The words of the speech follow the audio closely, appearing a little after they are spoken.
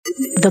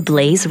The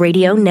Blaze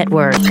Radio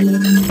Network.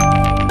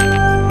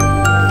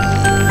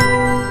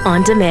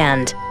 On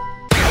demand.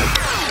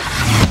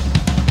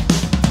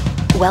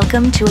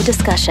 Welcome to a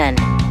discussion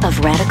of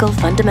radical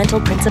fundamental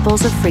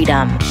principles of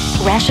freedom,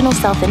 rational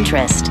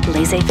self-interest,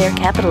 laissez-faire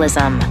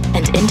capitalism,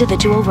 and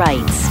individual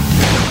rights.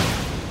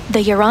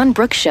 The Yaron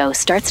Brook Show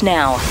starts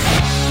now.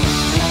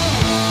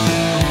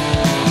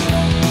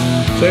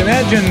 So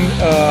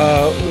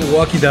imagine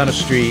walking down a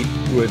street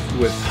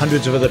with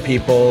hundreds of other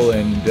people,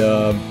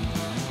 and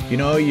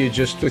you're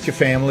just with your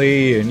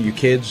family and your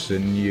kids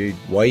and your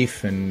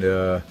wife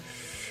and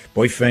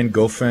boyfriend,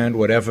 girlfriend,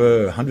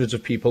 whatever, hundreds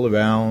of people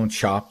around,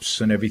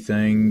 shops and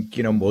everything,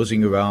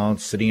 moseying around,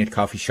 sitting at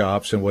coffee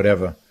shops and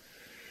whatever.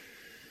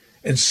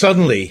 And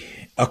suddenly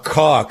a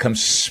car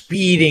comes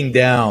speeding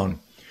down,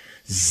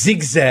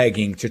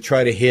 zigzagging to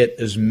try to hit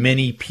as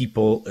many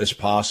people as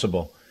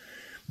possible.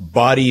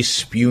 Bodies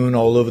spewing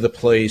all over the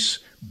place,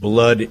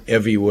 blood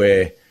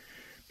everywhere,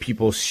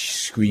 people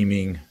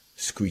screaming,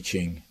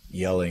 screeching,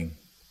 yelling.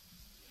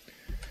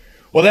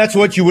 Well, that's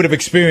what you would have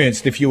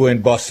experienced if you were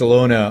in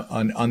Barcelona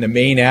on the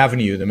main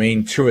avenue, the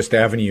main tourist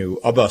avenue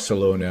of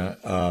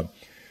Barcelona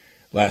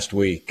last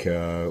week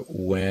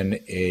when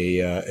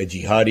a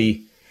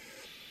jihadi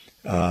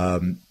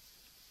in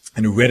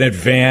a rented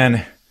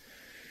van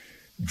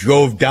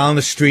drove down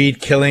the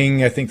street,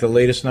 killing, I think the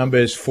latest number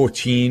is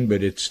 14,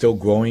 but it's still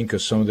growing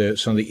because some of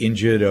the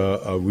injured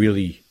are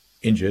really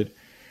injured.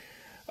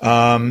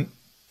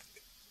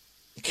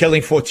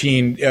 Killing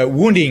 14,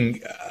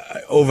 wounding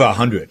over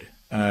 100.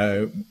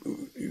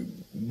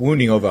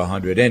 Wounding over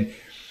 100. And,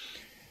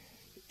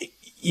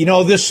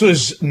 this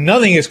was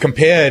nothing as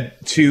compared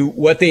to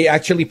what they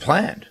actually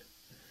planned.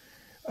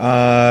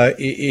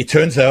 It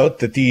turns out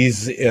that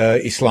these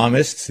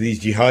Islamists, these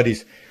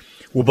jihadis,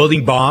 were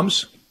building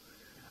bombs,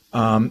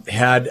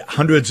 had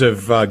hundreds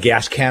of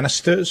gas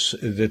canisters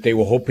that they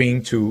were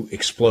hoping to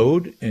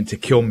explode and to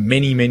kill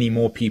many, many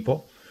more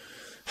people,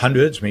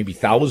 hundreds, maybe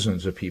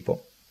thousands of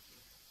people.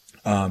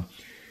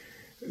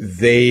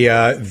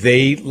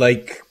 They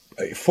like,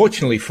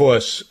 fortunately for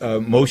us,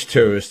 most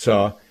terrorists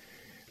are,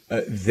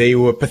 they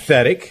were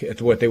pathetic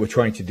at what they were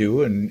trying to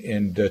do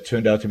and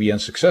turned out to be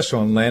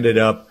unsuccessful and landed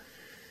up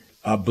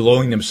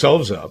blowing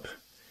themselves up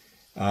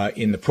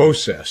in the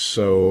process.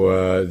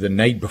 So the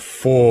night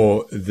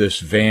before this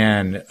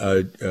van,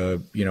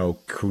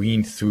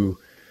 careened through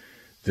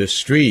the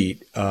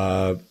street,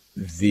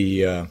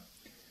 the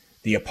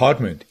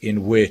apartment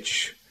in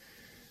which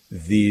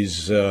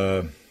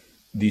the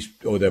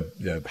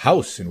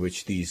house in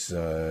which these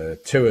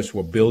terrorists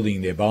were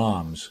building their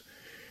bombs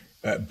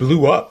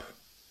blew up,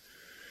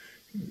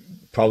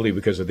 probably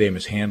because of their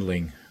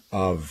mishandling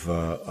of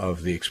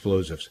the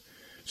explosives.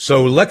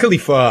 So luckily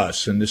for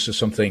us, and this is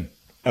something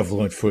I've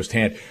learned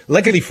firsthand,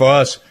 luckily for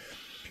us,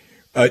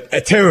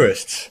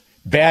 terrorists,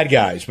 bad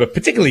guys, but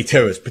particularly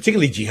terrorists,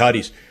 particularly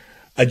jihadis,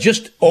 are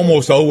just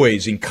almost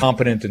always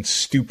incompetent and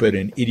stupid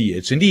and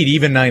idiots. Indeed,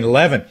 even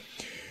 9/11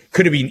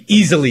 could have been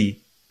easily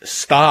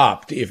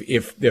stopped if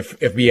the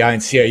FBI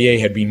and CIA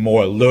had been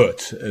more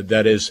alert.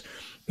 That is,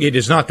 it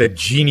is not the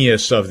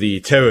genius of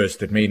the terrorists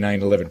that made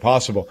 9/11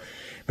 possible,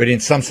 but in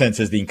some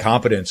senses the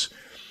incompetence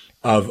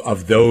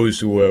of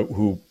those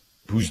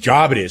whose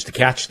job it is to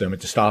catch them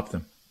and to stop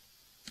them.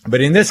 But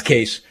in this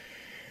case,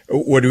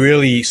 what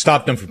really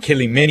stopped them from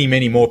killing many,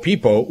 many more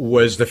people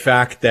was the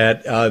fact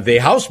that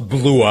their house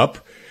blew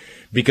up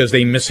because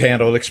they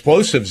mishandled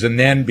explosives, and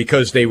then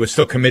because they were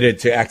still committed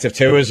to acts of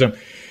terrorism,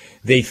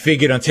 they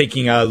figured on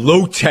taking a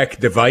low-tech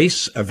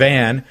device, a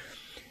van,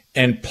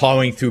 and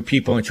plowing through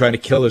people and trying to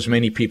kill as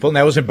many people. And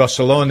that was in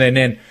Barcelona. And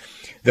then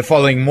the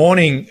following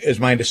morning, is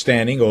my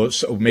understanding, or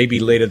so maybe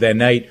later that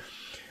night,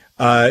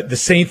 the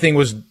same thing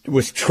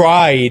was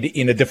tried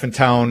in a different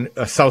town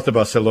south of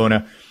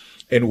Barcelona,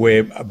 and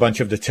where a bunch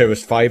of the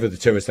terrorists, 5 of the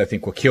terrorists, I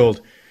think, were killed,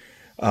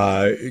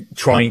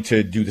 trying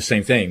to do the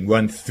same thing,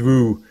 run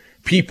through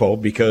people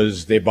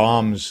because their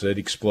bombs had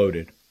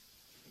exploded.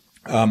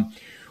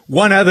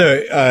 One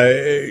other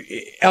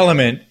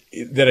element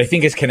that I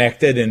think is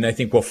connected, and I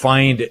think we'll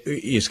find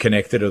is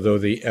connected, although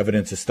the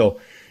evidence is still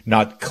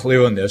not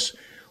clear on this,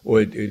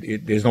 or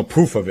there's no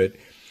proof of it,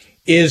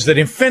 is that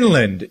in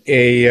Finland,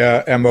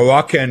 a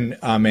Moroccan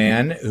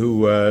man who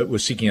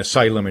was seeking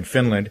asylum in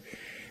Finland.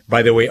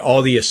 By the way,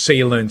 all the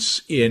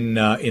assailants in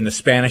the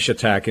Spanish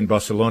attack, in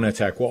Barcelona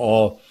attack, were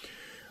all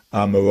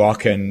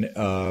Moroccan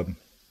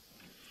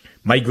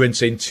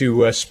migrants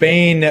into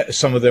Spain.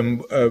 Some of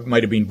them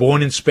might have been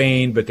born in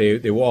Spain, but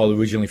they were all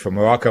originally from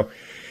Morocco.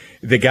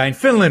 The guy in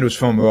Finland was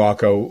from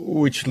Morocco,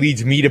 which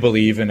leads me to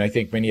believe, and I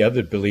think many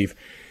others believe,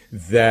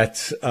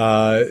 that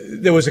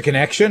there was a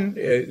connection.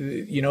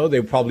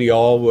 They probably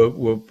all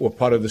were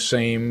part of the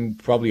same,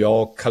 probably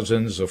all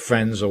cousins or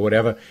friends or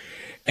whatever,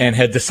 and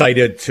had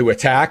decided to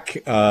attack.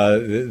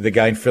 The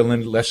guy in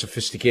Finland, less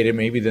sophisticated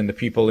maybe than the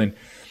people in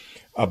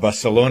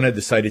Barcelona,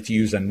 decided to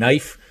use a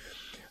knife,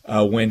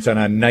 went on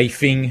a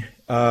knifing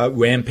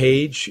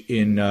rampage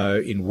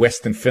in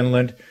Western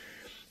Finland,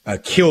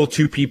 killed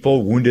 2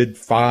 people, wounded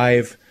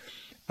 5,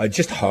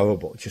 just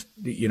horrible. Just,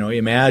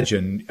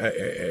 imagine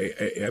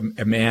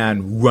a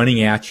man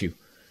running at you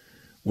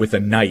with a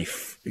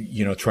knife,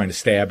 trying to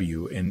stab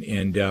you.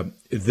 And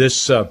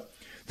this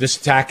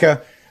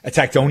attacker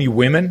attacked only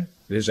women.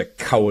 There's a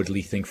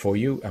cowardly thing for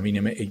you. I mean,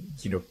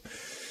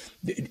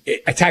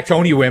 attacked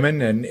only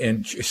women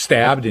and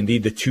stabbed.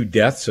 Indeed, the two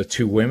deaths are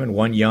two women,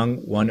 one young,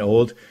 one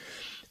old.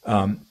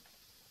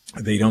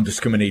 They don't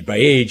discriminate by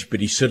age, but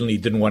he certainly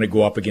didn't want to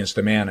go up against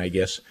a man, I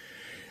guess.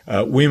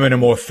 Women are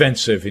more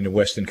offensive in the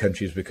Western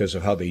countries because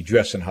of how they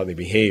dress and how they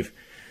behave.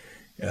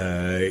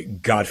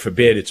 God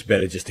forbid, it's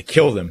better just to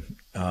kill them.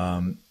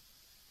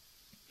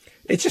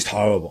 It's just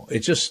horrible.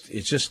 It's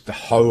just the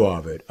horror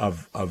of it,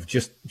 of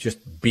just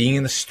being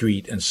in the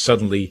street and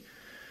suddenly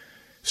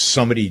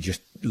somebody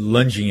just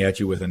lunging at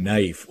you with a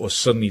knife, or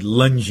suddenly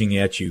lunging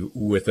at you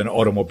with an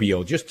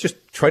automobile. Just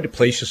try to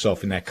place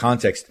yourself in that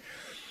context.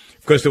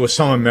 Of course, there were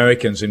some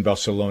Americans in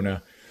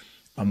Barcelona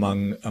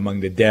among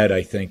the dead,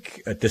 I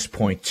think, at this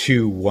point,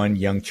 too. One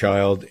young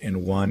child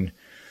and one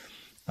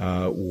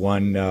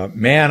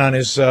man on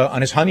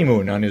his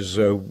honeymoon, on his,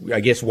 I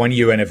guess, 1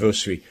 year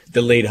anniversary,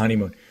 delayed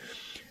honeymoon.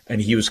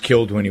 And he was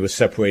killed when he was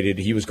separated.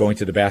 He was going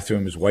to the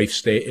bathroom. His wife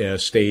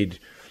stayed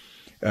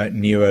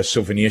near a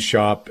souvenir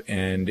shop,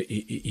 and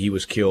he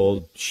was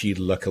killed. She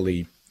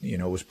luckily,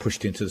 was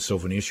pushed into the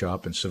souvenir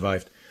shop and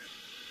survived.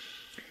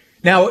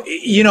 Now,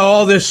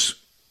 all this,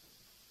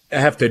 I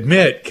have to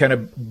admit, kind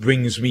of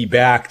brings me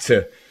back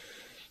to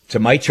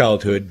my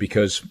childhood,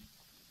 because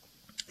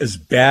as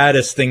bad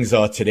as things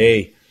are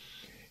today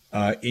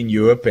in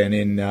Europe and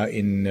in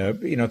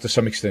to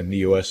some extent in the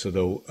U.S.,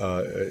 although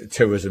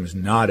terrorism is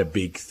not a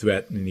big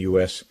threat in the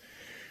U.S.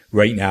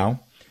 right now.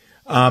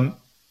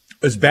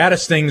 As bad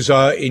as things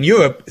are in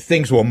Europe,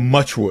 things were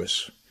much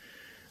worse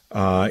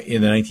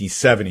in the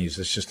 1970s.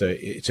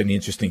 It's an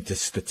interesting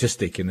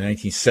statistic. In the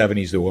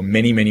 1970s, there were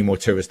many, many more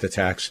terrorist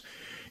attacks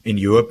in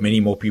Europe.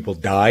 Many more people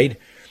died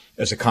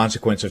as a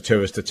consequence of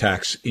terrorist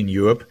attacks in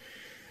Europe.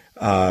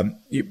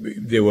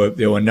 There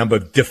were a number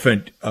of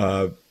different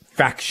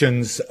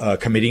factions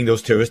committing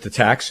those terrorist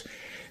attacks.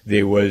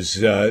 There was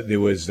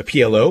the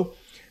PLO,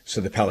 so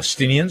the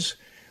Palestinians.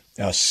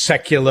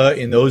 Secular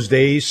in those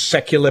days,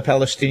 secular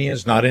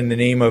Palestinians, not in the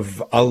name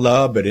of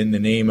Allah, but in the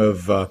name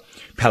of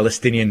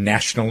Palestinian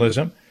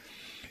nationalism.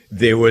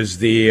 There was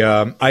the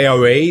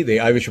IRA, the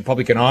Irish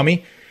Republican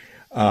Army,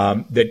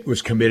 that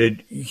was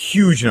committed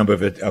huge number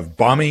of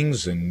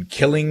bombings and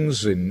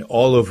killings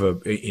all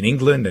over in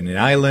England and in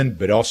Ireland,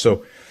 but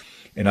also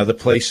in other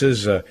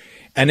places.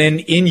 And then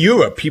in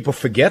Europe, people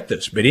forget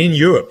this, but in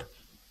Europe,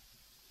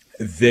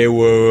 there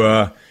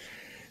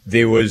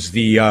was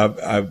the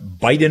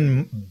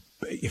Biden.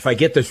 If I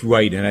get this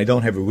right, and I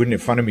don't have it written in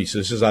front of me, so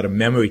this is out of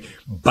memory,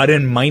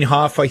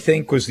 Baden-Meinhof, I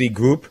think, was the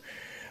group,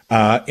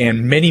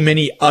 and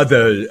many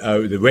other,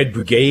 the Red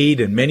Brigade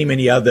and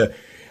many other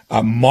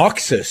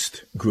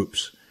Marxist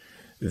groups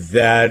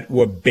that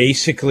were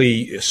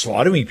basically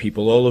slaughtering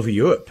people all over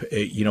Europe.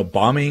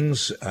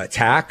 Bombings,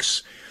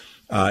 attacks,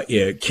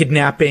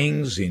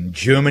 kidnappings in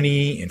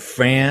Germany, in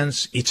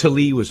France.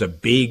 Italy was a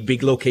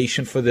big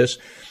location for this.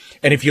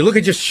 And if you look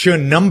at just sheer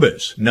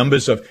numbers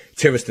of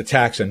terrorist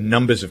attacks and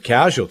numbers of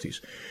casualties,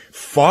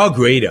 far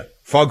greater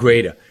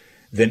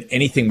than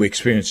anything we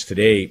experience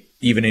today,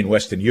 even in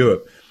Western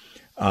Europe,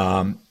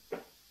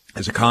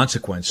 as a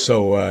consequence.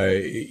 So,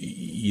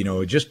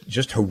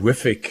 just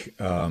horrific.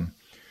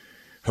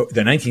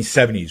 The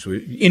 1970s,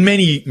 in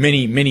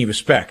many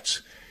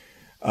respects,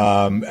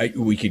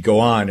 we could go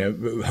on,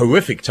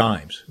 horrific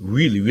times,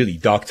 really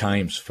dark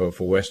times for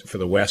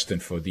the West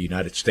and for the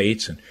United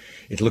States. And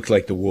it looked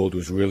like the world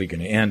was really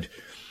going to end.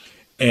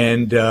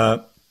 And,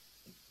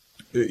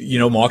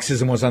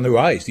 Marxism was on the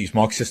rise. These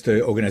Marxist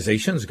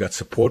organizations got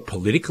support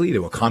politically.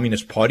 There were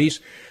communist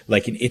parties,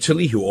 like in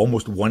Italy, who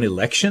almost won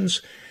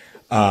elections.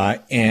 It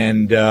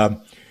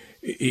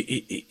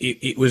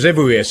was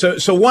everywhere.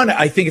 So one,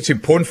 I think it's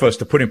important for us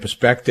to put in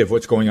perspective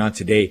what's going on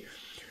today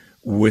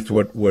with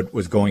what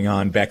was going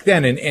on back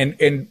then.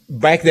 And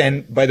back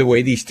then, by the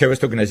way, these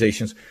terrorist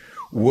organizations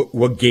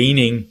were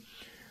gaining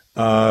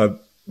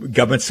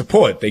government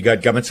support. They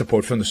got government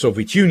support from the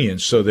Soviet Union.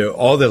 So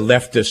all the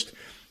leftist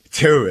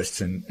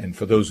terrorists, and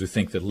for those who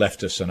think that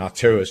leftists are not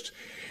terrorists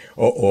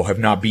or have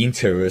not been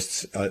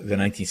terrorists, the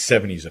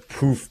 1970s are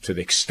proof to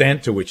the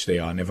extent to which they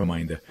are, never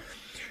mind the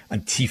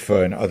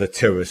Antifa and other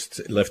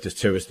leftist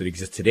terrorists that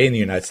exist today in the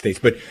United States.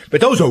 But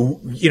those are,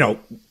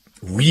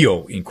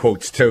 real, in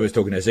quotes, terrorist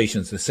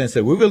organizations in the sense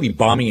that we're really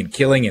bombing and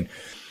killing and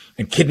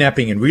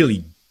kidnapping and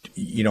really,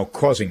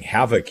 causing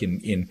havoc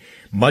in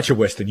much of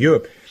Western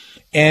Europe.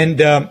 And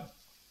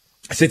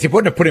so it's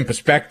important to put in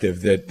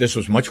perspective that this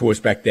was much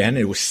worse back then.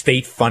 It was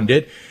state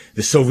funded.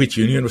 The Soviet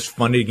Union was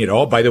funding it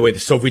all. By the way, the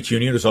Soviet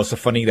Union was also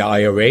funding the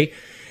IRA.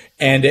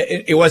 And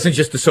it wasn't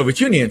just the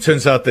Soviet Union. It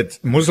turns out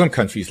that Muslim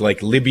countries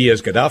like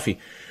Libya's Gaddafi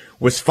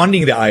was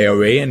funding the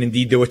IRA. And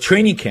indeed, there were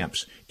training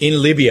camps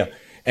in Libya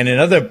and in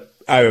other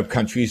Arab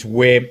countries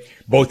where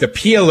both the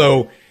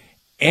PLO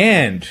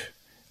and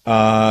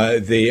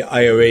the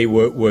IRA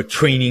were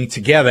training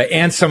together,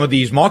 and some of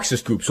these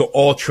Marxist groups were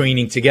all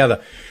training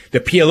together. The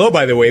PLO,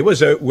 by the way,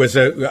 was a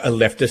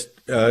leftist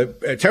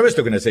terrorist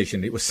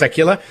organization. It was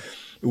secular,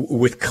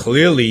 with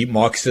clearly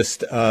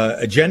Marxist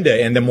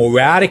agenda, and the more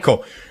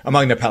radical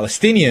among the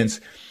Palestinians,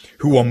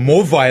 who were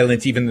more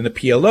violent even than the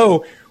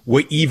PLO,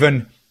 were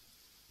even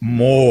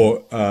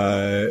more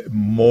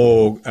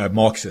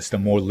Marxist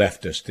and more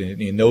leftist.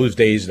 In those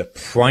days, the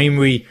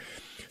primary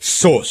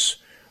source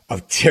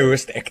of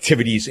terrorist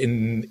activities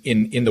in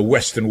the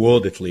Western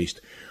world, at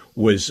least,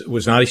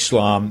 was not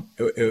Islam.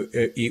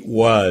 It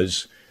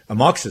was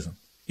Marxism.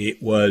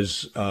 It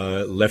was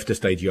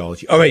leftist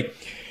ideology. All right,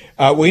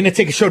 we're going to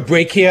take a short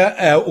break here.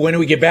 When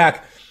we get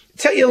back,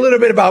 tell you a little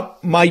bit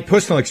about my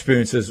personal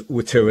experiences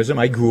with terrorism.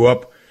 I grew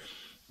up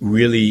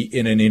really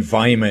in an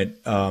environment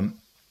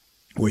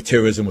where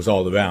terrorism was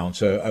all around.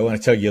 So I want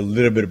to tell you a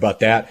little bit about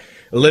that,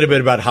 a little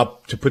bit about how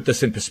to put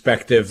this in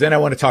perspective. Then I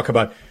want to talk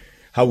about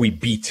how we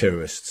beat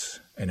terrorists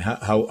and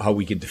how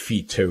we can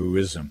defeat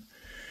terrorism.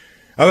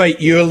 All right,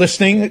 you're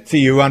listening to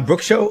the Yaron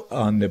Brook Show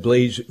on the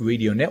Blaze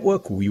Radio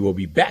Network. We will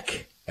be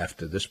back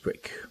after this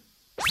break.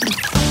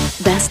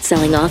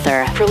 Best-selling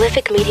author,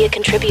 prolific media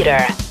contributor,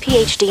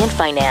 PhD in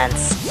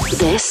finance.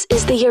 This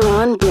is the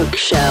Yaron Brook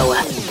Show.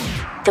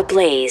 The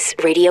Blaze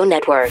Radio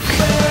Network.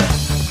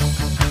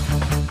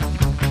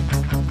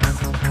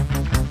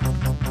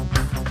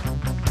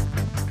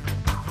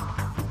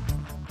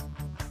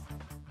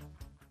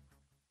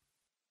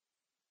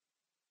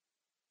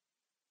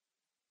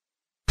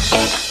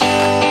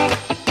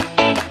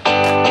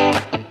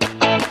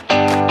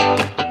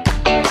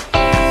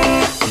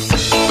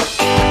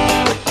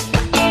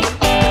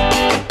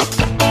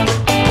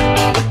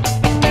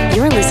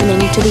 You're listening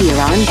to the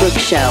Yaron Brook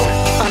Show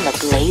on the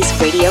Blaze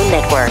Radio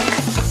Network.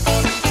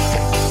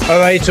 All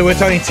right, so we're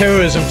talking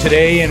terrorism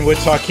today, and we're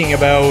talking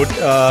about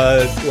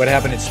what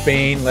happened in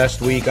Spain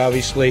last week,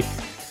 obviously.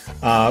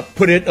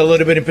 Put it a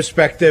little bit in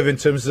perspective in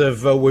terms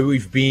of where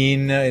we've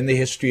been in the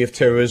history of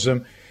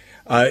terrorism.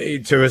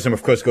 Terrorism,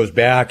 of course, goes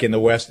back in the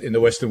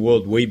Western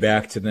world, way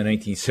back to the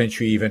 19th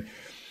century even.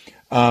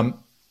 I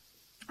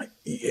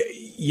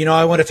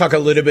want to talk a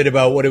little bit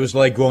about what it was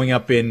like growing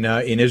up in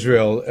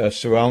Israel,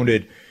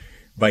 surrounded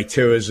by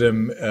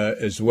terrorism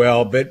as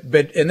well.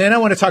 And then I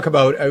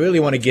really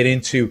want to get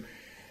into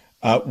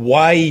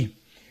why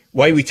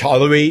we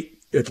tolerate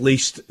at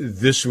least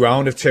this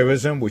round of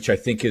terrorism, which I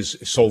think is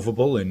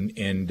solvable and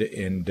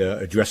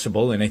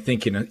addressable, and I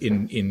think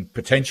in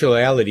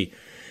potentiality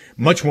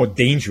much more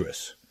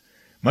dangerous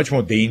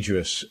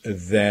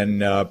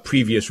than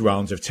previous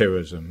rounds of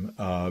terrorism,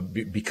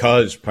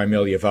 because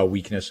primarily of our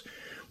weakness,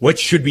 what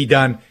should be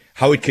done,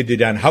 how it could be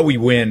done, how we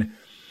win,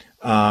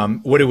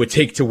 what it would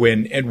take to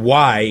win, and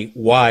why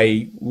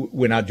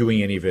we're not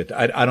doing any of it.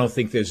 I don't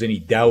think there's any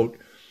doubt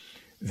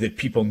that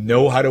people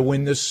know how to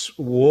win this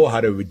war,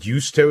 how to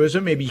reduce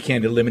terrorism. Maybe you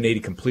can't eliminate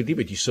it completely,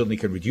 but you certainly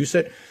can reduce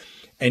it.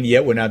 And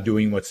yet we're not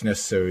doing what's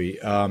necessary.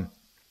 We'll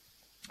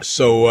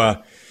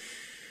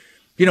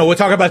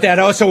talk about that.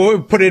 Also,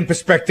 we'll put it in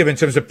perspective in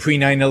terms of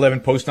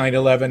pre-9/11,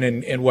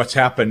 post-9/11, and what's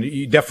happened.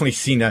 You've definitely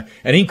seen an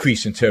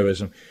increase in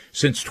terrorism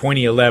since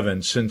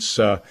 2011,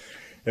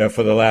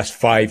 for the last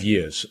 5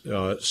 years.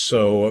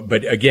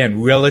 But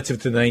again,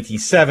 relative to the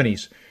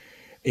 1970s,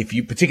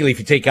 particularly if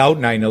you take out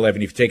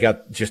 9/11, if you take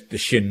out just the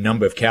sheer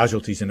number of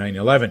casualties in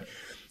 9/11,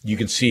 you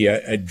can see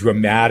a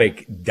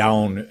dramatic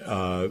down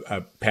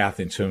path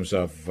in terms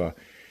of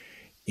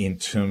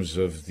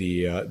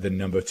the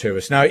number of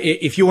terrorists. Now,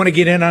 if you want to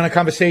get in on a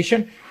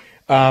conversation,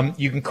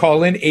 you can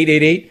call in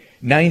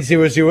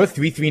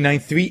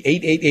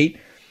 888-900-3393,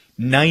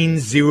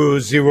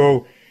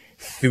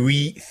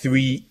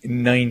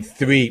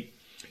 888-900-3393.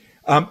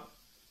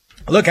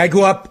 Look, I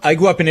grew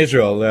up in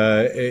Israel.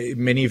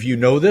 Many of you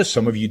know this.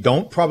 Some of you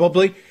don't,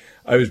 probably.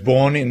 I was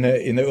born in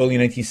the early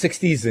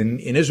 1960s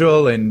in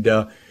Israel, and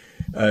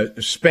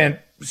spent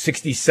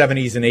 60s,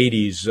 70s, and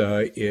 80s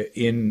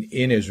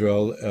in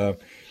Israel.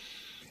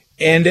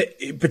 And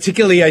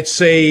particularly, I'd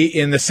say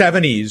in the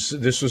 70s,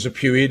 this was a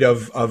period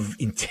of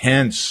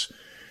intense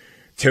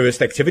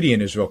terrorist activity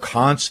in Israel,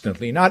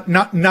 constantly.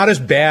 Not as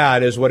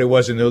bad as what it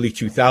was in the early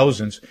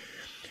 2000s,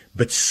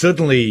 but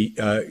certainly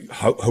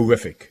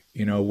horrific.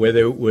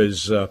 Whether it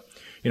was, so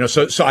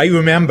I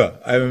remember,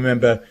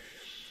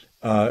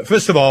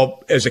 first of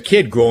all, as a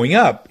kid growing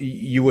up,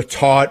 you were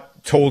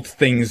told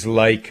things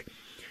like,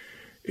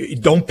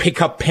 don't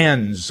pick up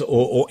pens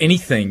or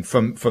anything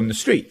from the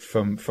street,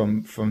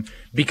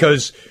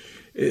 because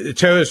the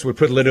terrorists would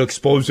put little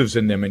explosives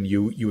in them, and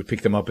you would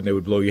pick them up and they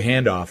would blow your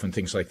hand off and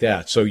things like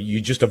that. So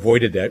you just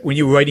avoided that. When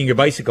you were riding your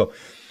bicycle,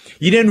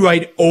 you didn't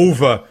ride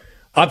over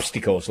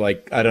obstacles,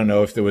 like, I don't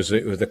know if there was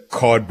a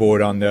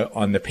cardboard on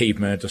the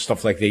pavement or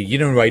stuff like that. You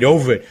didn't ride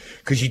over it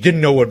because you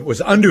didn't know what was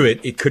under it.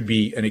 It could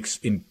be an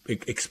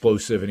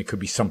explosive, and it could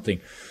be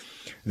something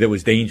that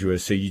was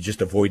dangerous. So you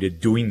just avoided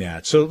doing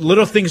that. So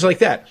little things like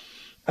that.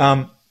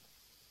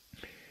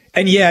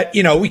 And yet,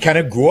 we kind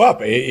of grew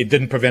up. It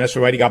didn't prevent us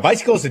from riding our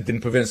bicycles. It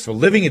didn't prevent us from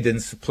living. It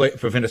didn't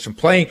prevent us from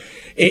playing.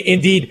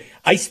 Indeed,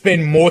 I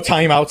spend more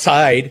time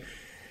outside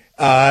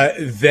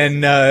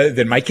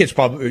than my kids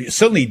probably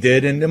certainly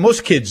did, and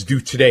most kids do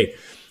today.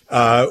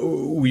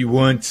 We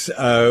weren't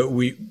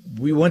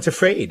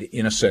afraid,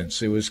 in a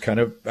sense. It was kind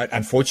of,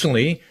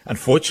 unfortunately,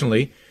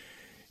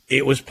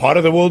 it was part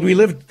of the world we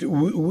lived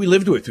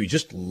with. We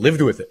just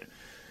lived with it.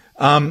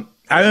 I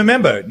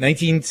remember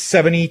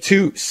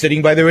 1972,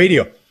 sitting by the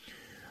radio,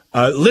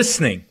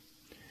 listening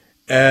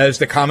as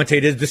the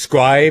commentators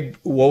described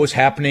what was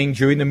happening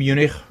during the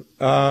Munich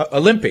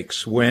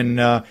Olympics, when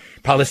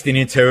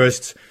Palestinian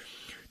terrorists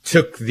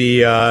took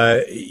the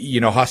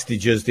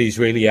hostages, the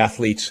Israeli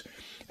athletes,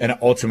 and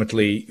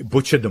ultimately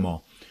butchered them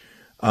all.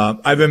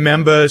 I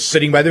remember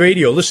sitting by the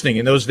radio listening.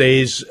 In those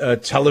days,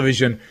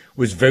 television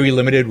was very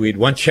limited. We had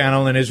one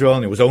channel in Israel,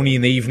 and it was only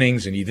in the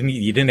evenings, and you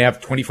didn't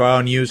have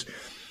 24-hour news.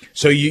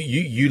 So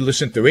you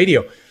listened to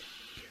radio.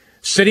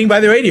 Sitting by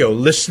the radio,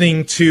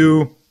 listening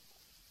to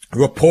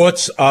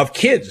reports of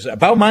kids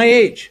about my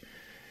age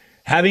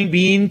having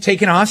been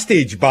taken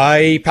hostage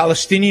by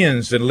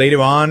Palestinians and later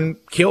on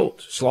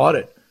killed,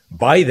 slaughtered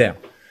by them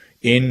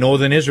in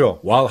northern Israel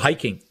while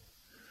hiking.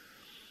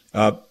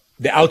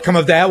 The outcome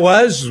of that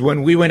was,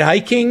 when we went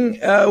hiking,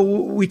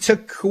 we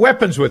took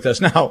weapons with us.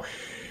 Now,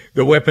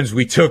 the weapons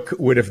we took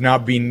would have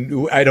not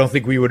been, I don't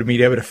think we would have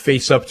been able to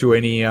face up to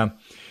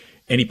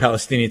any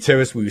Palestinian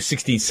terrorists. We were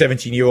 16,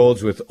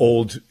 17-year-olds with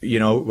old,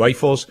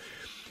 rifles.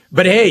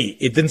 But hey,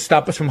 it didn't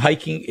stop us from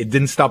hiking. It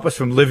didn't stop us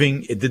from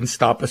living. It didn't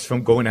stop us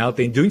from going out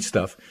there and doing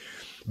stuff.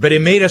 But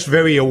it made us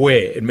very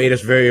aware. It made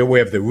us very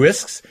aware of the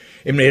risks.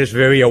 It made us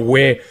very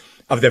aware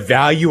of the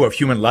value of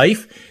human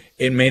life.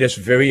 It made us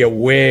very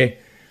aware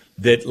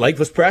that life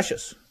was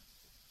precious.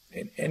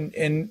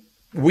 And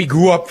we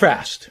grew up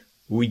fast.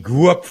 We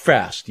grew up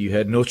fast. You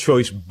had no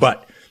choice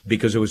but,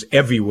 because it was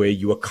everywhere.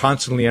 You were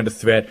constantly under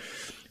threat.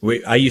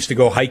 I used to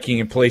go hiking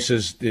in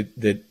places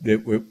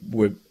that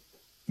were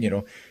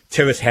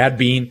terrorists had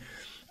been.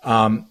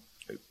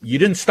 You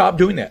didn't stop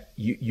doing that.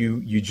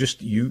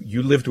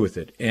 You lived with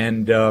it.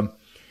 And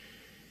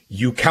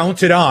you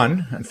counted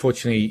on,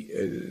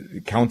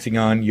 unfortunately, counting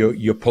on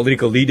your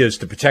political leaders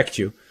to protect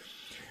you.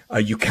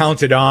 You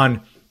counted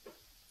on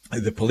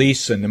the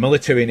police and the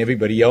military and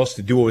everybody else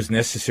to do what was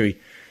necessary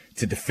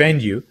to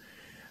defend you.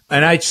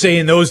 And I'd say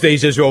in those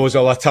days, Israel was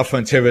a lot tougher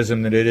on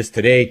terrorism than it is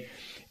today,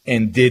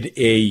 and did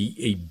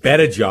a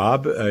better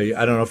job. I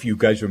don't know if you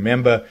guys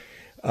remember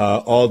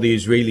all the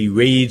Israeli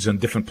raids on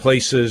different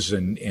places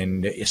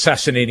and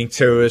assassinating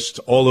terrorists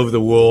all over the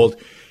world,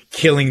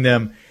 killing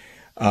them,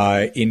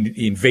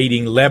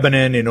 invading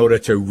Lebanon in order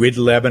to rid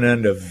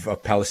Lebanon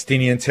of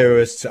Palestinian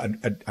terrorists.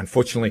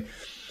 Unfortunately,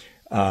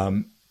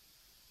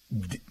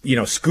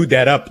 screwed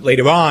that up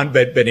later on,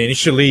 but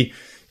initially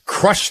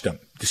crushed them,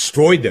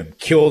 destroyed them,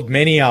 killed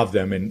many of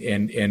them,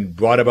 and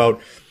brought about,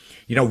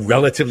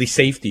 relatively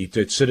safety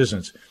to its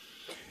citizens.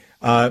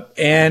 But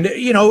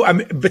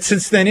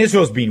since then,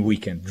 Israel's been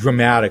weakened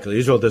dramatically.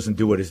 Israel doesn't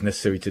do what is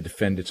necessary to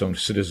defend its own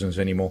citizens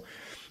anymore.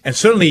 And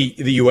certainly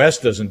the U.S.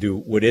 doesn't do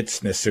what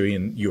it's necessary,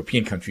 and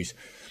European countries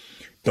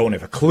don't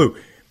have a clue.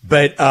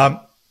 But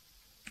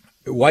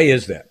why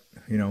is that?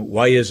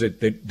 Why is it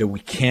that we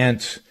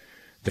can't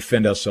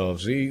defend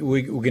ourselves?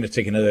 We're going to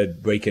take another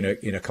break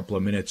in a couple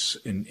of minutes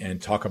and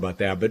talk about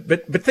that.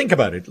 But think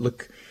about it.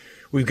 Look,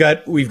 we've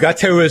got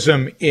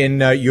terrorism in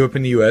Europe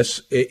and the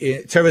U.S.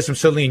 Terrorism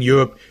certainly in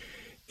Europe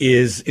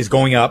is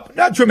going up,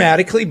 not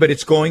dramatically, but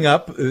it's going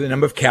up. The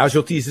number of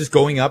casualties is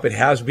going up. It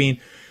has been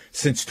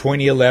since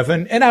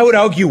 2011. And I would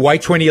argue, why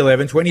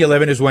 2011?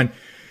 2011 is when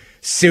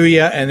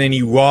Syria and then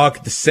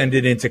Iraq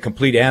descended into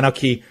complete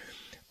anarchy.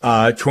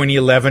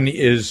 2011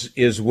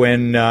 is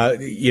when,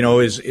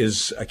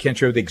 is I can't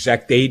remember the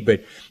exact date,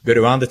 but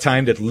around the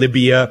time that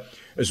Libya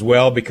as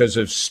well, because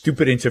of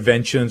stupid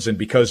interventions and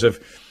because of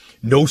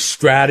no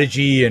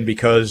strategy and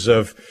because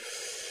of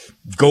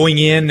going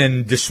in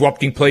and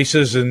disrupting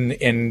places and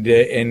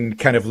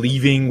kind of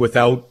leaving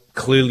without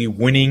clearly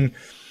winning,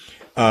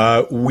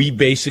 we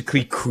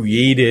basically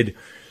created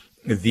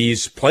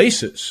these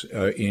places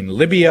in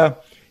Libya,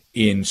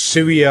 in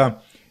Syria,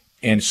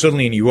 and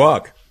certainly in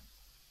Iraq,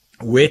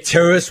 where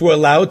terrorists were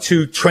allowed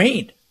to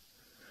train.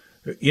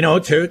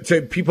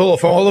 People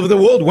from all over the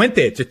world went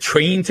there to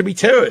train to be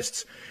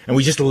terrorists, and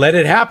we just let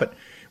it happen.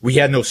 We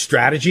had no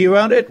strategy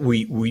around it.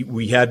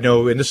 We had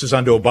no, and this is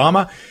under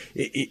Obama.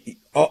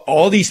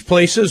 All these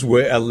places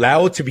were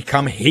allowed to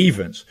become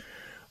havens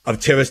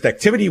of terrorist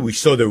activity. We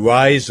saw the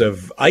rise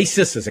of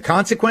ISIS as a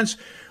consequence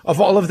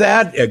of all of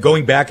that.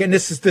 Going back, and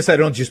this I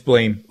don't just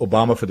blame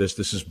Obama for this.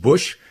 This is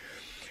Bush.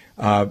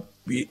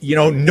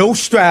 No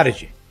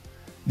strategy,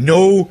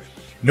 no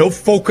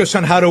focus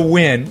on how to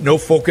win, no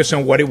focus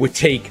on what it would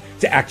take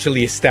to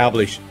actually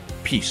establish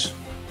peace.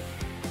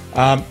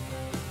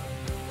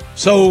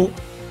 So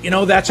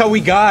that's how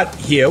we got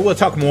here. We'll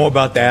talk more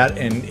about that,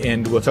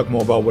 and we'll talk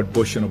more about what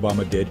Bush and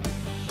Obama did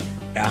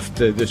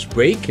after this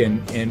break,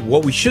 and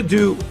what we should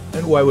do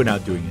and why we're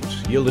not doing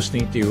it. You're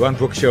listening to the Ron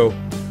Brook Show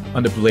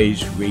on the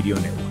Blaze Radio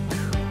Network.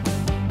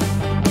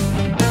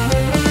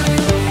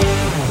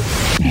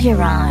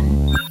 You're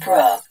on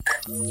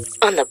Brooke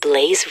on the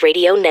Blaze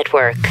Radio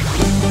Network.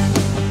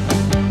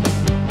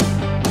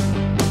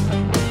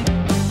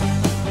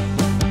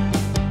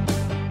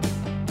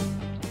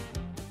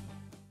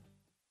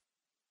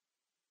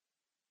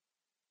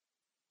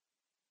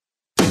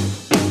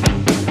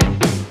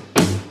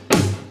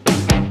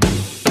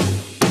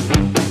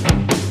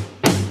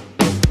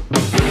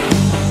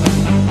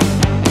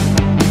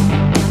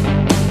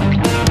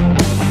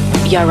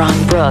 You're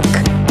on Brooke.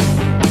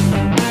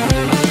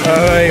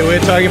 All right, we're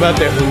talking about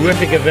the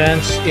horrific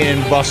events in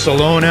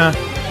Barcelona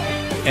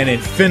and in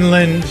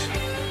Finland,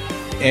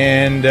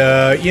 and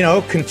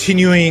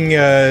continuing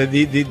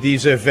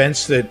these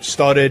events that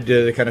started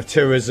the kind of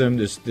terrorism.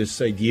 This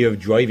idea of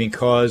driving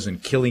cars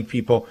and killing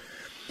people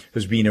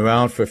has been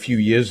around for a few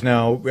years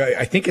now.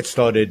 I think it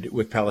started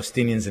with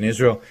Palestinians in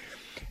Israel,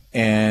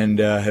 and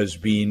has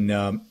been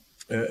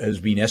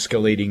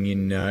escalating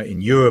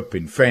in Europe,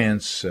 in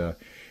France.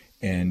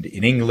 And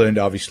in England,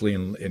 obviously,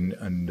 and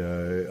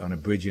on a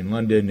bridge in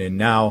London, and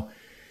now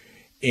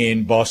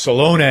in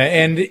Barcelona.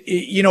 And,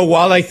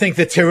 while I think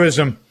that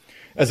terrorism,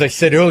 as I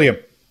said earlier,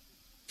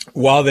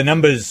 while the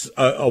numbers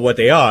are what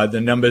they are, the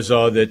numbers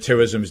are that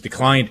terrorism has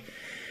declined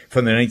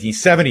from the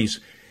 1970s,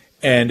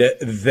 and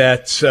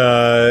that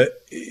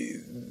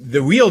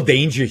the real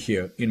danger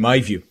here, in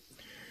my view,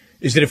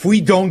 is that if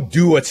we don't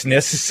do what's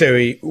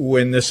necessary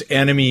when this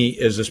enemy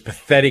is as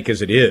pathetic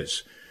as it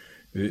is,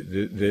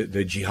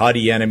 the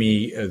jihadi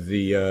enemy,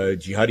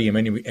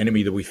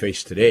 enemy that we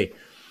face today,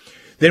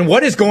 then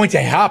what is going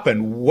to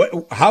happen?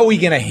 How are we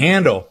going to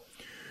handle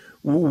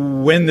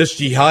when this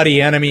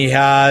jihadi enemy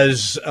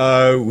has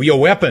real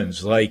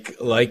weapons, like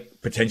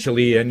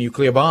potentially a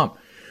nuclear bomb?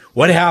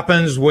 What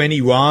happens when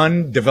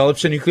Iran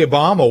develops a nuclear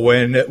bomb, or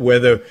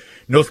whether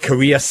North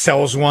Korea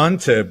sells one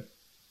to,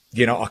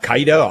 Al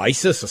Qaeda or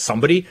ISIS or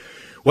somebody?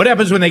 What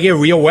happens when they get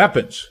real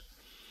weapons?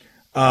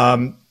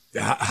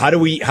 How do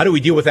we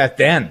deal with that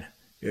then?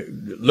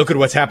 Look at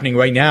what's happening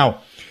right now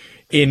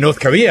in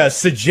North Korea.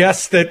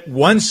 Suggests that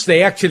once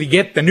they actually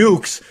get the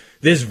nukes,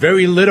 there's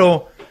very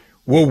little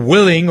we're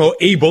willing or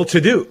able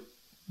to do.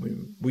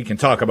 We can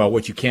talk about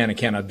what you can and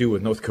cannot do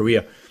with North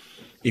Korea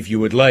if you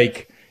would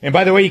like. And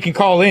by the way, you can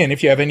call in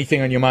if you have anything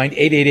on your mind,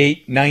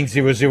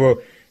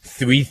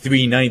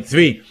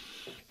 888-900-3393.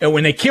 And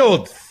when they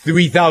killed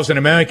 3,000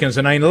 Americans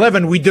on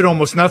 9/11, we did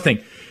almost nothing.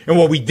 And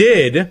what we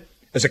did,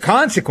 as a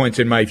consequence,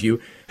 in my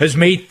view, has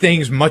made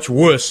things much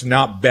worse,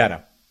 not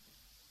better.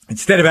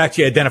 Instead of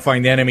actually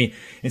identifying the enemy,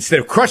 instead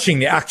of crushing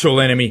the actual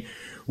enemy,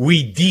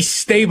 we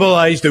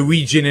destabilized the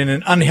region in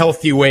an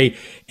unhealthy way,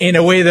 in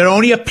a way that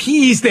only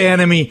appeased the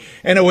enemy,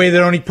 in a way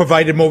that only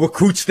provided more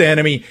recruits to the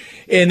enemy,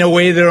 in a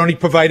way that only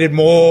provided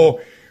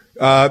more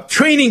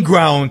training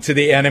ground to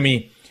the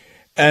enemy.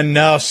 And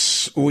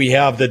thus, we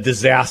have the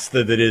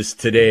disaster that is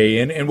today.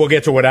 And we'll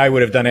get to what I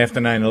would have done after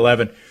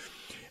 9/11.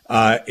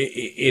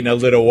 In a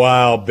little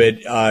while,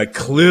 but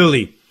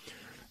clearly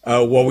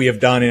what we have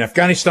done in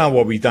Afghanistan,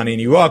 what we've done in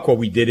Iraq, what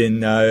we did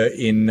in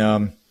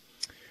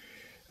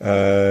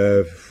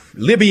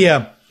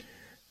Libya,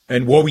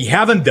 and what we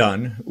haven't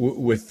done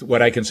with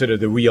what I consider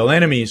the real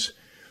enemies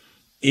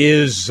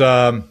is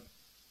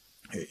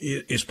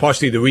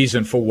partially the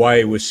reason for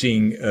why we're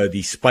seeing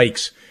these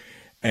spikes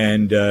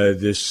and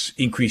this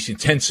increased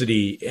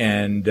intensity.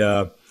 And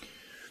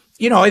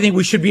I think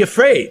we should be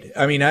afraid.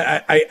 I mean,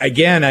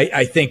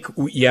 I think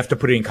you have to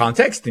put it in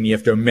context, and you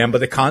have to remember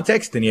the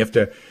context,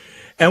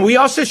 and we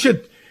also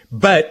should,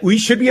 but we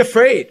should be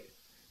afraid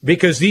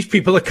because these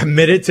people are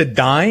committed to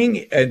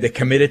dying, and they're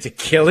committed to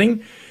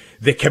killing,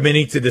 they're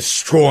committed to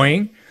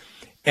destroying,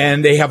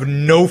 and they have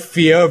no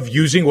fear of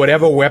using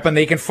whatever weapon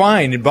they can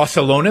find. In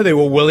Barcelona, they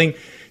were willing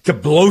to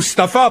blow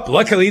stuff up.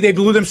 Luckily, they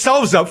blew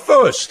themselves up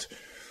first.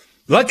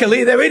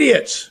 Luckily, they're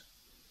idiots,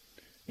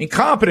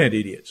 incompetent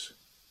idiots.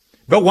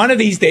 But one of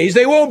these days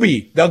they will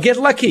be. They'll get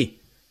lucky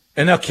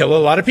and they'll kill a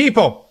lot of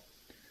people.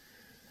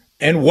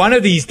 And one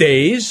of these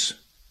days,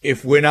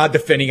 if we're not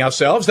defending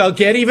ourselves, they'll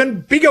get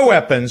even bigger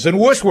weapons and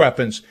worse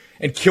weapons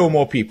and kill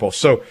more people.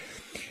 So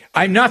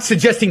I'm not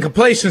suggesting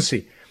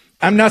complacency.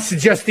 I'm not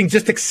suggesting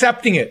just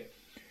accepting it.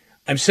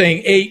 I'm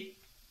saying, hey,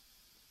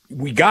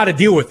 we got to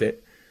deal with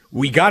it.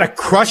 We got to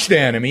crush the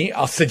enemy.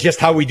 I'll suggest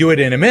how we do it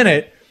in a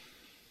minute.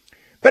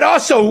 But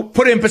also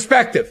put it in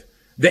perspective.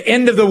 The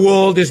end of the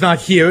world is not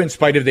here, in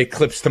spite of the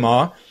eclipse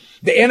tomorrow.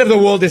 The end of the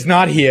world is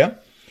not here.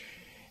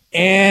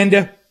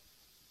 And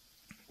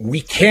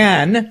we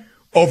can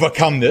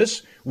overcome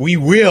this. We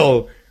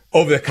will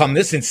overcome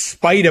this in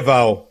spite of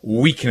our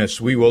weakness.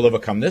 We will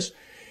overcome this.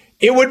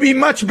 It would be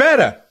much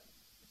better,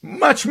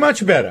 much,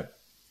 much better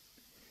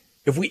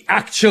if we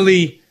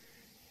actually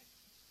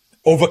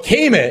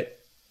overcame it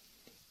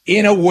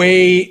in a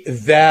way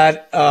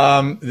that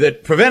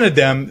that prevented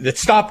them, that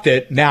stopped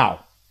it now.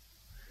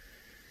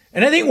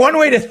 And I think one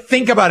way to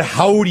think about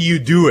how do you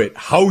do it,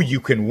 how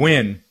you can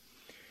win,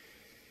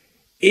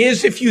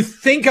 is if you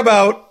think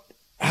about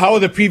how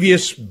the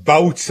previous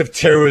bouts of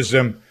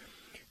terrorism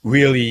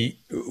really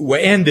were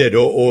ended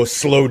or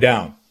slowed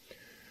down.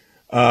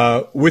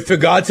 With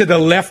regard to the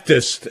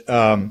leftist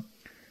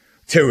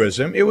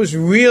terrorism, it was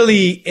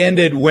really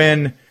ended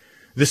when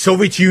the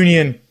Soviet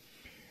Union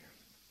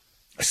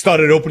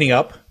started opening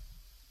up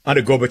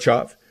under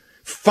Gorbachev.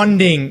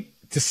 Funding,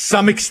 to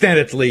some extent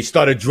at least,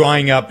 started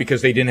drying up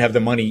because they didn't have the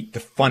money to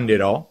fund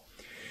it all.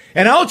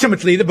 And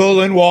ultimately, the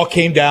Berlin Wall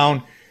came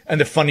down and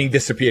the funding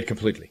disappeared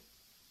completely.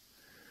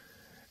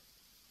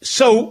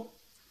 So,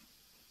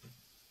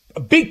 a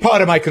big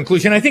part of my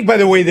conclusion, I think, by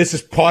the way, this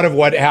is part of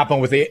what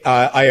happened with the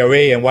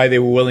IRA and why they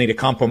were willing to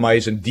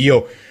compromise and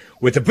deal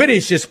with the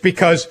British, is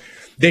because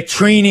their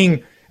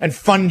training and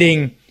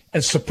funding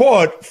and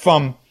support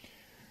from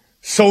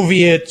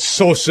Soviet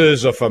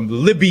sources or from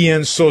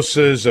Libyan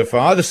sources or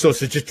from other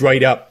sources just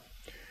dried up.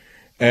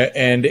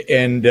 And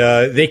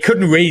they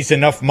couldn't raise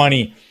enough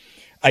money,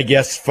 I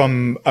guess,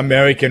 from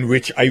American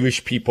rich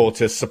Irish people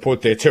to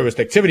support their terrorist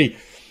activity.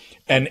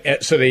 And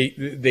so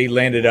they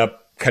landed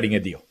up cutting a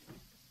deal.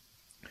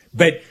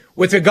 But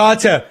with regard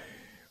to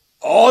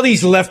all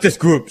these leftist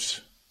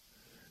groups,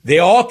 they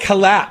all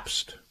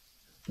collapsed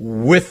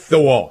with the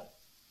wall.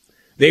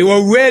 They were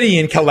already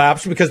in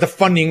collapse because the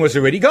funding was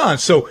already gone.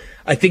 So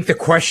I think the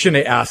question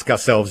to ask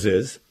ourselves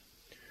is,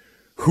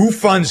 who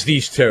funds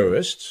these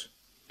terrorists?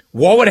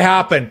 What would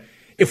happen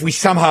if we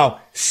somehow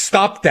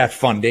stopped that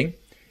funding?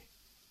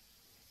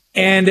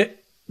 And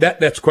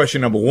that's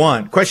question number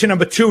one. Question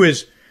number two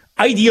is,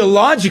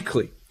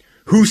 ideologically,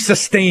 who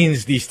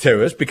sustains these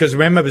terrorists? Because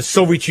remember, the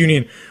Soviet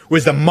Union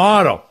was the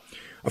model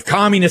of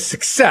communist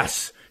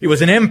success. It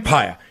was an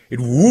empire. It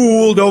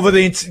ruled over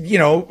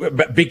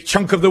the, big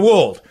chunk of the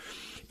world.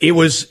 It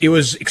was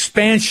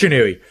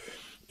expansionary.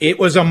 It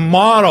was a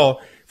model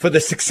for the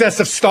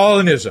success of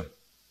Stalinism.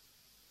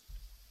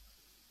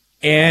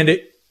 And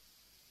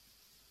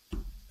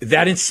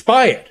that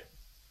inspired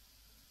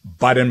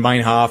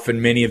Baden-Meinhof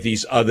and many of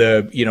these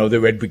other, the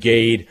Red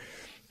Brigade.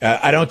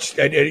 I don't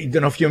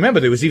know if you remember,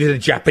 there was even a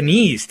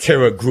Japanese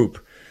terror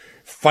group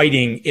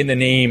fighting in the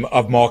name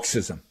of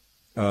Marxism.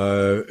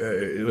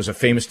 It was a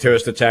famous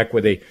terrorist attack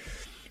where it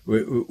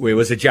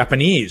was a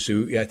Japanese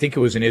who, I think it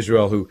was in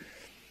Israel, who,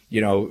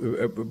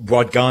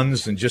 brought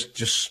guns and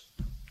just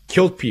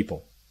killed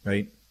people,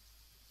 right?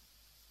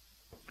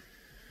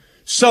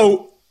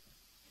 So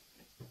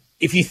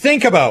if you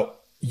think about,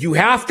 you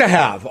have to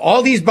have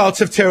all these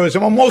bouts of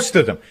terrorism, or most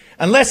of them,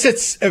 unless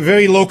it's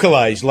very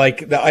localized,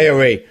 like the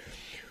IRA,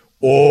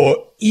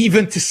 or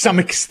even to some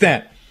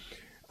extent,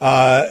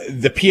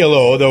 the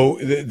PLO, although,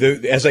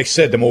 as I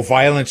said, the more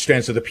violent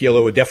strands of the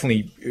PLO are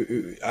definitely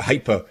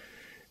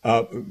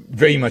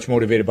very much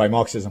motivated by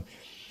Marxism.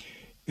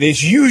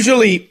 There's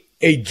usually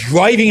a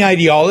driving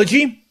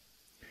ideology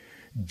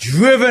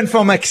driven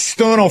from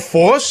external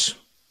force,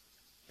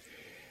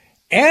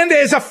 and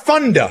there's a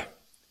funder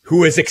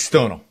who is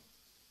external.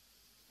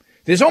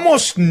 There's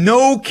almost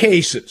no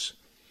cases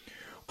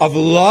of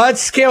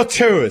large-scale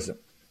terrorism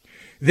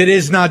that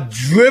is not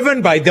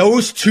driven by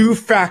those two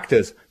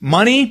factors: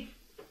 money,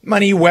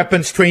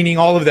 weapons, training,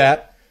 all of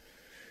that,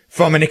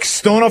 from an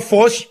external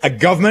force, a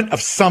government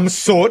of some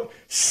sort,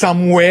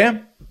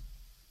 somewhere.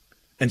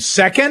 And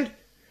second,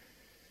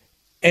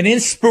 an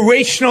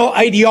inspirational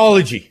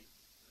ideology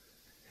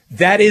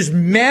that is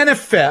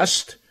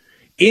manifest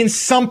in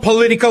some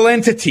political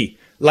entity,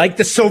 like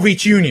the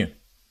Soviet Union.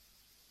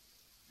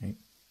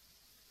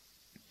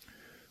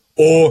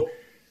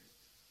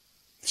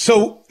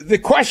 So the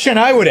question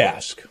I would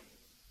ask,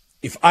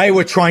 if I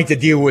were trying to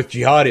deal with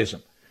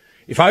jihadism,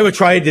 if I were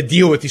trying to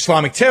deal with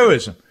Islamic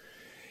terrorism,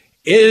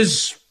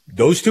 is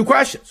those two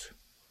questions.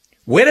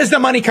 Where does the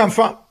money come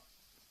from?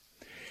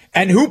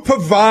 And who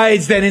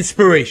provides that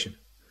inspiration?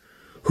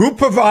 Who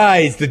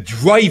provides the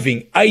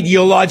driving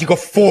ideological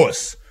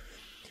force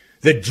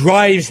that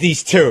drives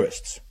these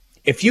terrorists?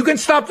 If you can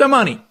stop the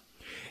money,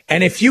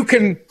 and if you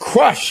can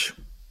crush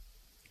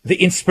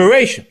the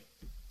inspiration,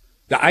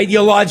 the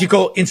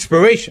ideological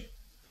inspiration,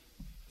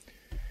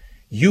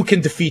 you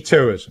can defeat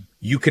terrorism.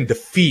 You can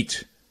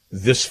defeat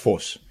this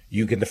force.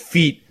 You can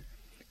defeat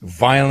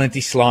violent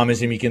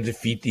Islamism. You can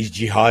defeat these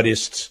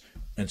jihadists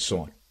and so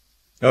on.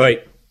 All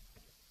right.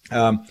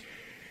 I'm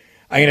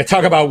going to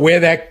talk about where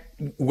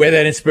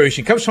that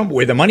inspiration comes from,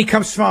 where the money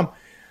comes from,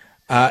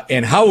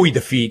 and how we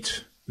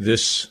defeat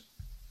this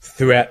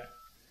threat.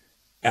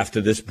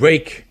 After this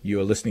break, you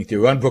are listening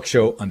to Yaron Brook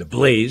Show on the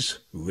Blaze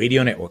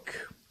Radio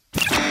Network.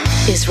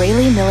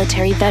 Israeli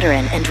military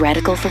veteran and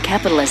radical for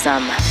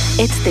capitalism.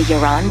 It's the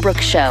Yaron Brook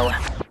Show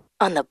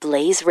on the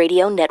Blaze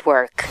Radio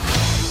Network.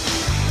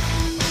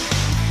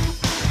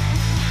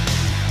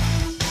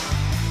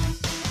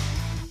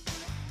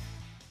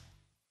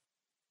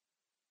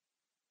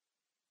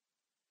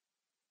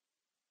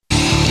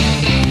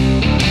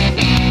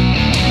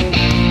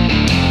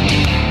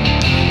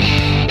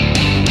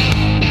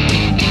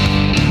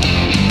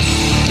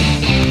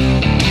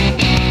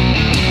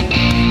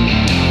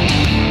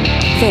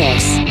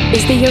 This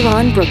is the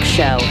Yaron Brook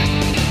Show.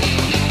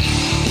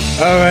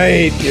 All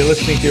right, you're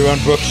listening to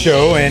Yaron Brook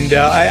Show, and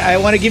I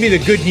want to give you the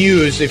good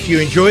news. If you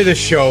enjoy this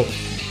show,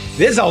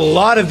 There's a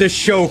lot of this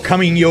show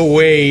coming your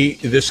way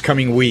this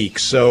coming week.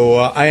 So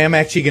I am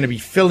actually going to be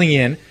filling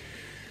in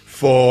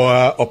for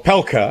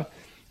Opelka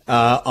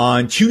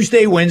on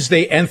Tuesday,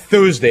 Wednesday, and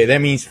Thursday.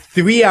 That means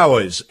 3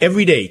 hours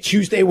every day,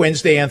 Tuesday,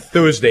 Wednesday, and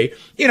Thursday,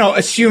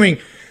 assuming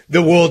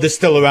the world is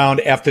still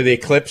around after the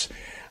eclipse.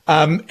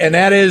 And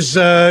that is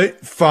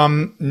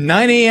from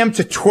 9 a.m.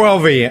 to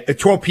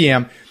 12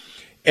 p.m.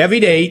 every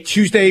day,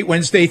 Tuesday,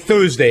 Wednesday,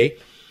 Thursday.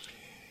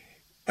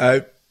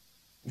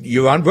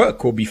 Yaron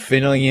Brook will be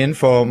filling in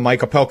for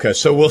Mike Opelka.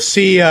 So we'll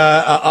see.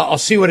 I'll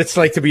see what it's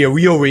like to be a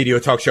real radio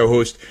talk show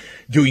host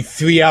doing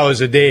 3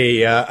 hours a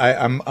day.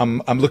 I'm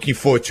looking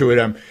forward to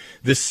it.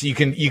 You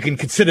can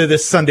consider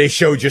this Sunday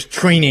show just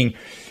training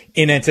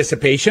in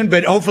anticipation,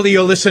 but hopefully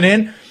you'll listen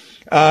in.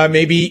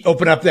 Maybe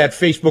open up that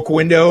Facebook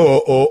window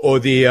or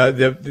the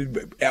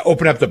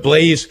open up the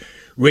Blaze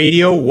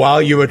radio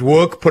while you're at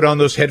work. Put on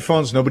those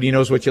headphones. Nobody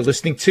knows what you're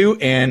listening to.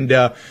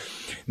 And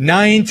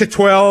 9 to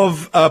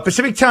 12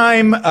 Pacific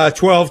time,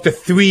 12 to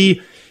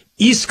 3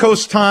 East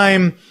Coast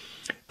time.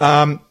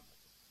 Hopefully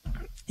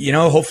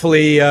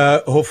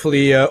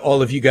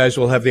all of you guys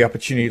will have the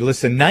opportunity to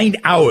listen. 9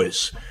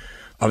 hours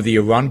of the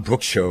Yaron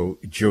Brook Show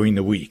during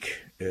the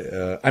week.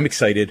 I'm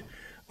excited.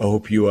 I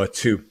hope you are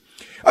too.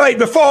 All right,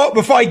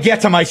 before I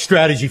get to my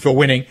strategy for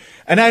winning,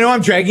 and I know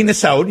I'm dragging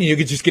this out, and you're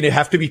just going to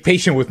have to be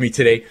patient with me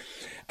today.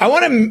 I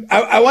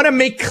want to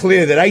make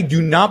clear that I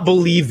do not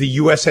believe the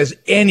U.S. has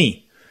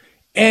any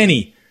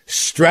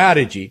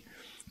strategy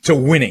to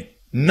winning.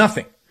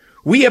 Nothing.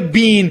 We have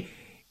been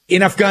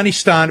in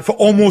Afghanistan for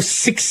almost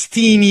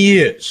 16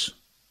 years,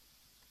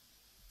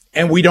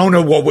 and we don't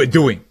know what we're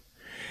doing.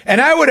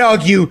 And I would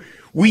argue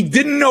we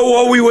didn't know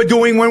what we were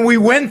doing when we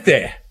went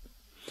there.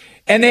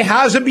 And there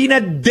hasn't been a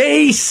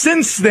day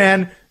since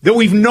then that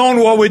we've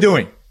known what we're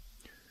doing.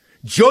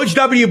 George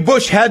W.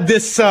 Bush had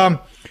this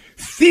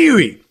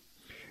theory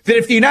that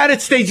if the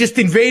United States just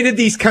invaded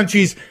these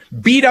countries,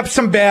 beat up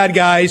some bad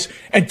guys,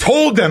 and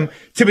told them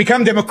to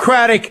become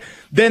democratic,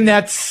 then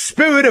that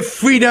spirit of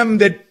freedom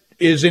that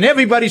is in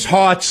everybody's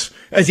hearts,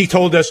 as he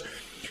told us,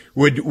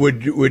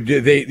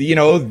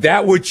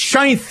 that would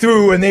shine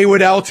through, and they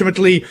would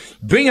ultimately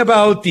bring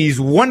about these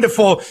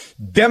wonderful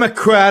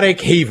democratic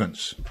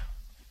havens.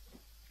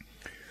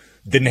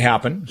 Didn't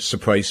happen.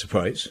 Surprise,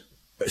 surprise.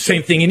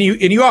 Same thing in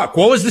Iraq.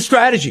 What was the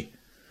strategy?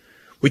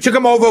 We took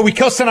them over, we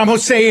killed Saddam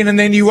Hussein, and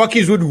then the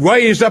Iraqis would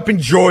rise up in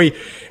joy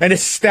and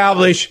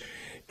establish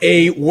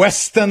a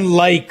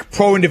Western-like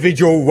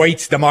pro-individual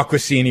rights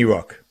democracy in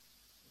Iraq.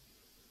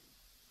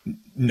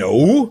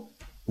 No,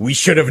 we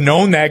should have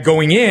known that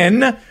going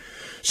in.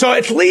 So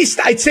at least,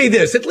 I'd say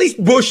this, at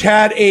least Bush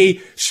had a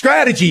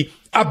strategy,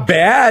 a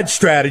bad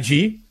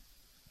strategy,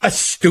 a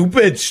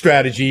stupid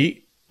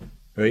strategy,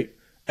 right?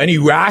 An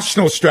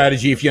irrational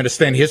strategy, if you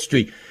understand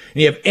history,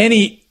 and you have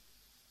any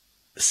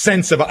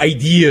sense of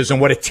ideas on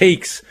what it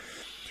takes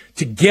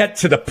to get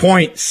to the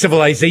point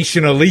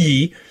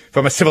civilizationally,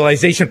 from a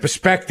civilization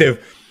perspective,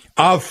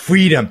 of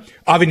freedom,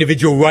 of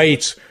individual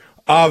rights,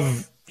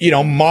 of,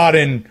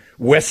 modern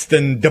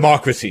Western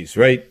democracies,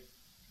 right?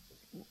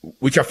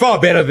 Which are far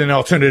better than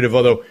alternative,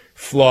 although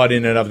flawed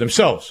in and of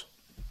themselves.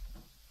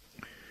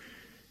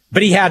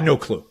 But he had no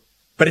clue.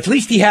 But at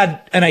least he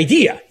had an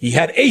idea. He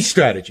had a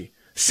strategy.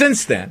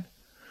 Since then,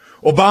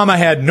 Obama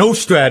had no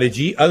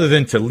strategy other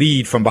than to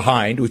lead from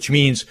behind, which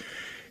means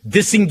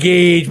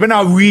disengage, but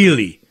not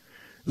really.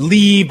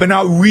 Lead, but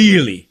not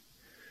really.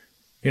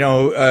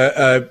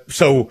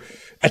 So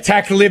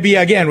attack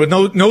Libya again with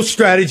no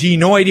strategy,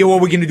 no idea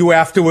what we're going to do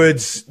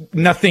afterwards,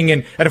 nothing,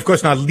 and of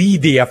course not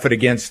lead the effort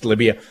against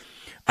Libya.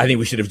 I think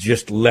we should have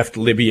just left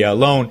Libya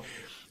alone.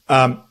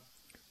 Kind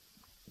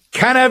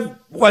of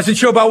wasn't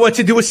sure about what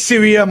to do with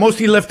Syria,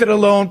 mostly left it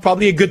alone,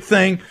 probably a good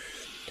thing.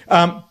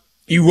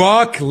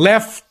 Iraq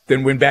left,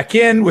 then went back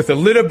in with a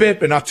little bit,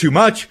 but not too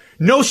much.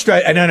 No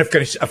strategy. And then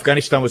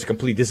Afghanistan was a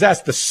complete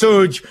disaster.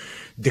 Surge,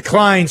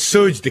 decline.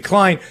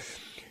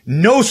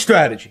 No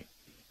strategy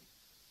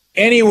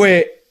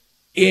anywhere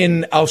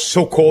in our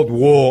so-called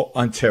war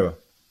on terror.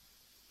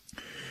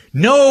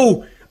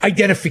 No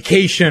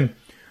identification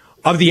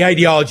of the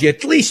ideology.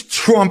 At least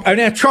Trump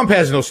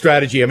has no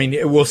strategy. I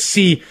mean, we'll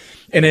see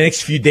in the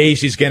next few days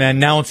he's going to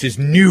announce his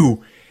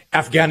new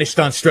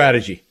Afghanistan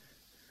strategy.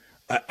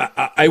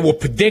 I will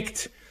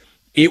predict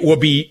it will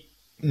be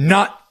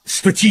not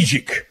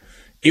strategic.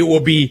 It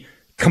will be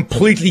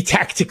completely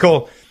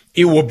tactical.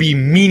 It will be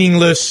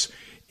meaningless.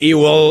 It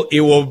will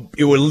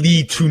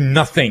lead to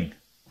nothing.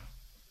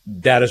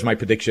 That is my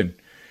prediction.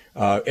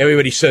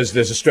 Everybody says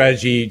there's a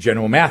strategy.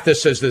 General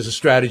Mathis says there's a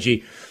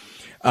strategy.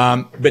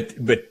 But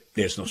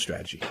there's no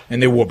strategy.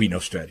 And there will be no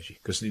strategy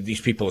because these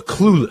people are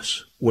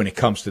clueless when it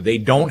comes to, they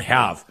don't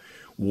have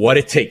what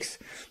it takes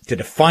to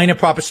define a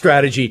proper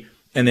strategy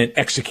and then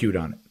execute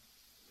on it.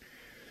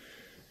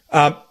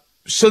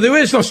 So there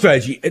is no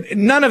strategy.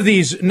 None of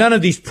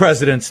these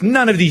presidents,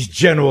 none of these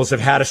generals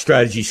have had a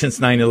strategy since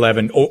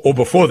 9/11 or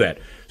before that,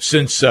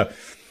 since the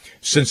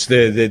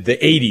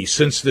 80s,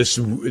 since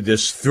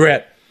this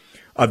threat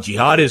of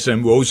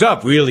jihadism rose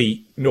up,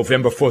 really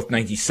November 4th,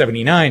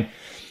 1979,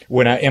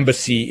 when our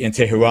embassy in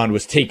Tehran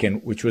was taken,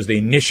 which was the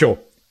initial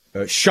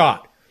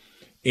shot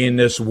in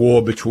this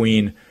war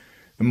between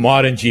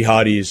modern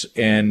jihadis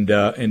and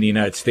the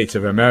United States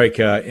of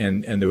America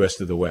and the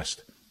rest of the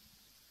West.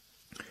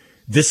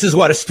 This is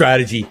what a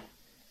strategy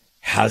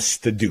has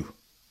to do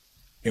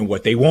and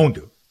what they won't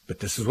do. But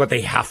this is what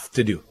they have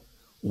to do.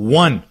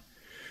 1,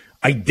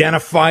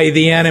 identify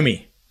the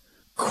enemy.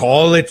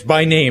 Call it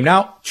by name.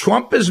 Now,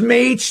 Trump has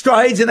made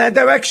strides in that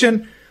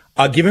direction.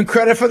 I'll give him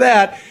credit for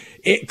that.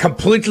 It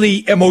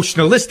completely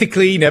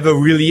emotionalistically never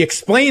really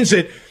explains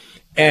it.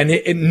 And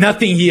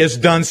nothing he has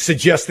done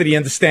suggests that he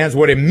understands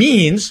what it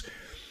means.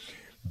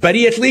 But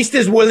he at least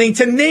is willing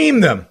to name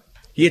them.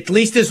 He at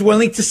least is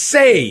willing to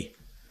say,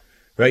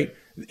 right?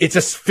 It's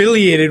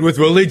affiliated with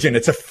religion.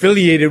 It's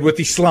affiliated with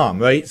Islam,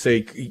 right? So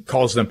he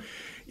calls them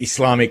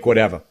Islamic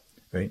whatever,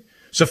 right?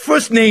 So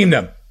first name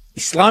them.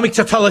 Islamic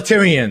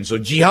totalitarians or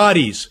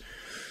jihadis.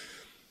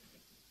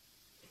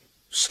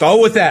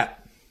 Start with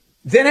that.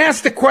 Then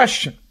ask the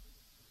question,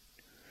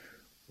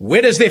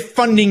 where does their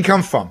funding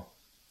come from?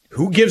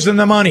 Who gives them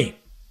the money?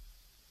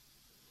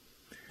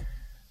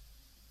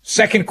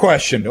 Second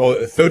question,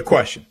 or third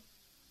question,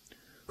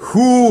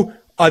 who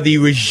are the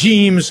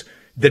regimes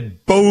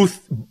that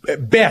both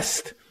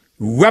best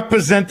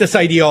represent this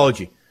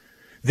ideology?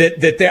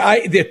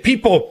 That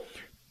people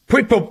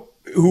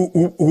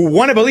who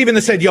want to believe in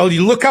this ideology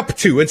look up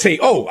to and say,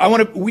 oh,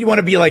 we want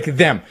to be like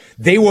them.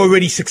 They were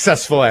already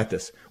successful at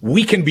this.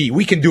 We can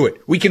do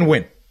it. We can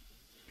win.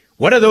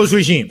 What are those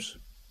regimes?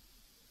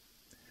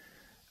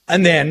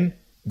 And then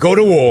go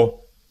to war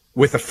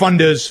with the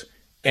funders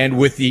and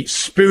with the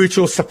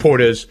spiritual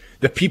supporters,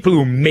 the people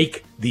who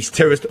make these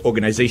terrorist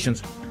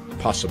organizations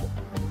possible.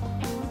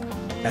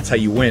 That's how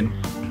you win.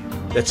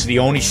 That's the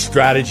only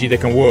strategy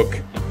that can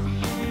work.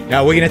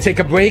 Now, we're going to take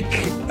a break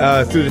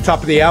through the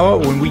top of the hour.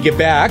 When we get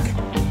back,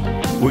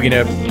 we're going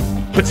to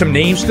put some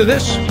names to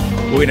this.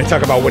 We're going to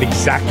talk about what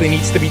exactly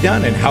needs to be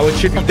done and how it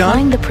should be done.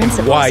 Applying the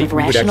principles of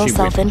rational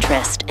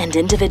self-interest and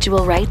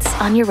individual rights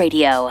on your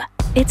radio.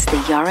 It's the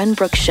Yaron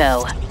Brook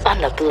Show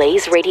on the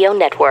Blaze Radio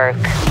Network.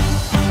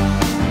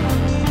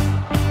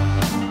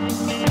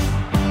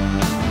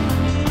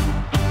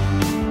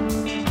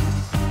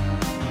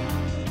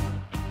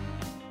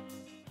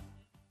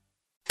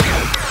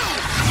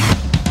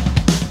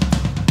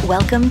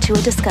 Welcome to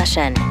a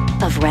discussion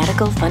of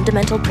radical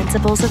fundamental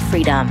principles of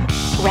freedom,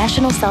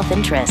 rational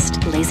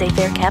self-interest,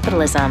 laissez-faire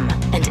capitalism,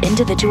 and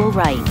individual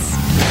rights.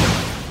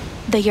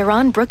 The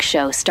Yaron Brook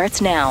Show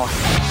starts now.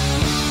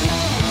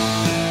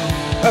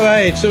 All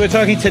right, so we're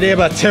talking today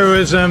about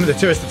terrorism, the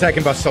terrorist attack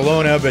in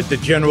Barcelona, but the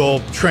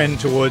general trend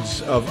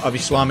towards of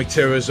Islamic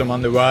terrorism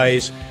on the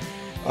rise.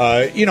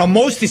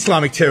 Most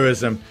Islamic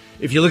terrorism,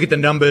 if you look at the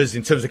numbers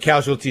in terms of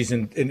casualties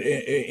and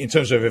in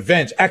terms of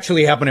events,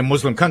 actually happen in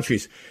Muslim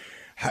countries.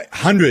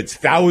 Hundreds,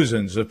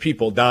 thousands of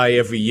people die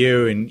every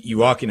year in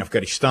Iraq, in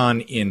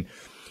Afghanistan, in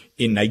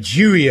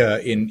Nigeria,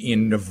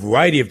 in a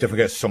variety of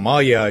different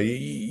Somalia,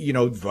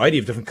 a variety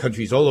of different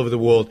countries all over the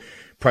world,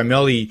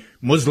 primarily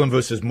Muslim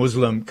versus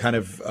Muslim kind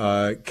of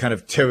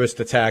terrorist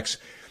attacks.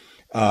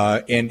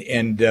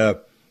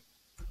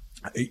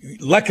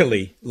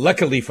 Luckily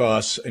for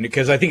us, and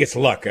because I think it's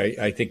luck,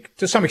 I think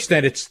to some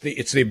extent it's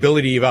the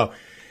ability of our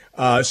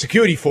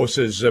security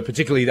forces,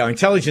 particularly our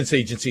intelligence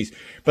agencies.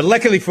 But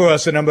luckily for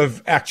us, the number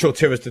of actual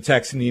terrorist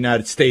attacks in the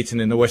United States and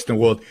in the Western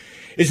world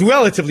is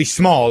relatively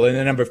small, and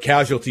the number of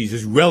casualties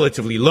is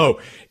relatively low.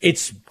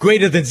 It's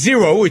greater than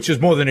zero, which is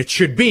more than it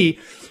should be,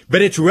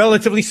 but it's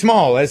relatively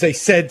small. As I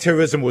said,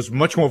 terrorism was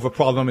much more of a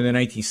problem in the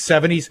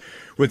 1970s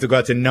with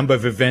regard to number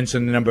of events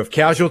and the number of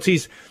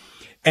casualties,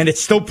 and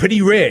it's still pretty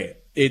rare.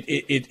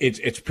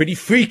 It's pretty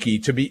freaky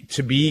to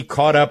be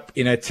caught up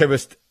in a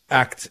terrorist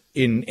act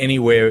in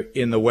anywhere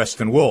in the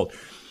Western world.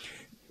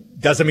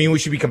 Doesn't mean we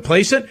should be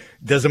complacent.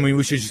 Doesn't mean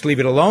we should just leave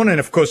it alone. And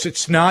of course,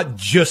 it's not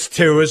just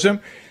terrorism.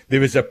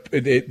 There is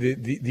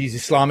these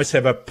Islamists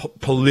have a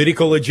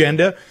political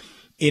agenda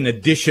in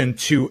addition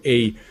to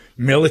a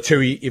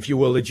military, if you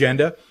will,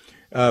 agenda.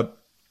 But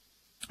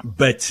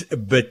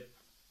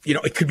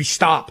it could be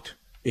stopped.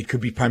 It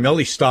could be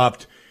primarily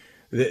stopped.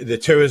 The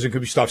terrorism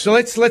could be stopped. So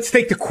let's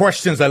take the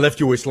questions I left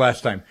you with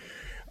last time.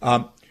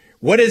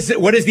 What is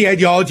the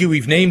ideology?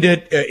 We've named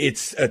it.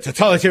 It's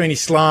totalitarian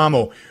Islam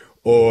or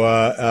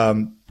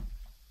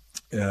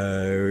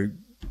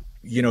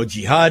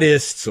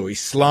jihadists or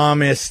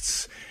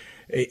Islamists.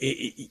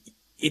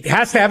 It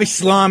has to have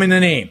Islam in the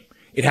name.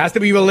 It has to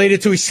be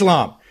related to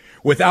Islam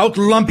without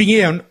lumping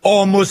in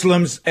all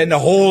Muslims and the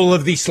whole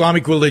of the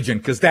Islamic religion,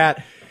 because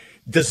that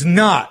does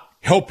not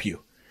help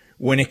you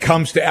when it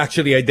comes to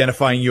actually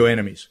identifying your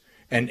enemies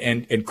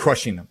and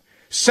crushing them.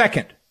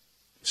 Second,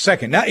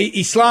 now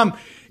Islam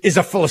is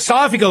a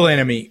philosophical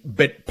enemy,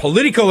 but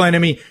political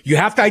enemy, you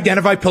have to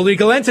identify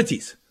political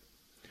entities.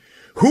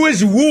 Who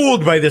is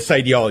ruled by this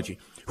ideology?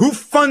 Who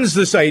funds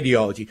this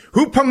ideology?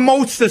 Who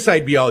promotes this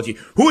ideology?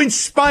 Who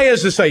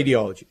inspires this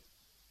ideology?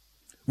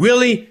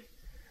 Really?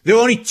 There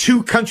are only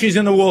 2 countries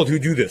in the world who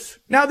do this.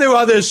 Now there are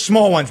others,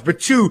 small ones,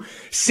 but 2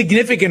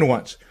 significant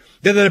ones.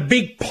 They're the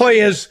big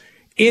players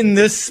in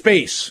this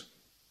space.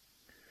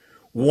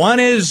 One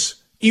is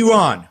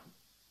Iran.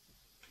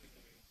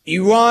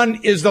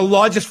 Iran is the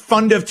largest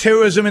funder of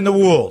terrorism in the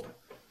world.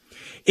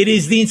 It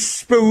is the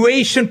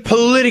inspiration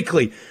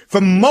politically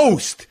for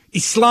most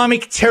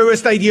Islamic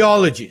terrorist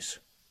ideologies.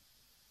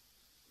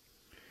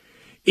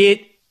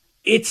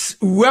 Its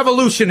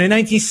revolution in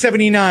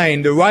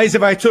 1979, the rise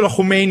of Ayatollah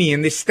Khomeini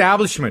and the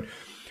establishment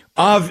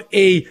of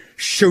a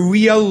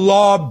Sharia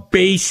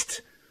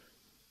law-based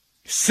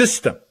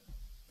system,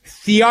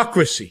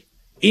 theocracy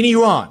in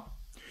Iran,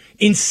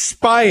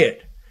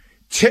 inspired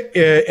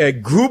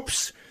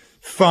groups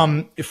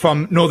from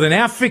Northern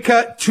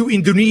Africa to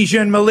Indonesia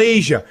and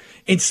Malaysia,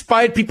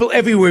 inspired people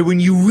everywhere. When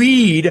you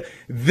read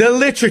the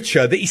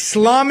literature, the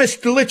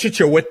Islamist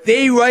literature, what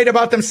they write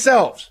about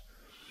themselves,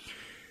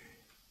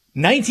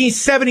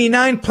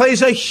 1979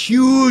 plays a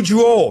huge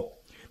role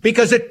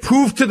because it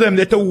proved to them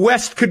that the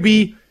West could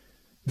be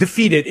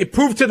defeated. It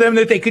proved to them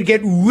that they could get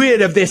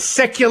rid of their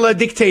secular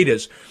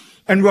dictators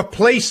and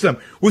replace them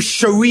with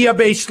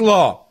Sharia-based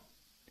law.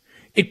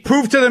 It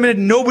proved to them that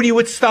nobody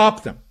would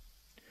stop them.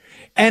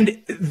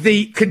 And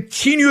the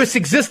continuous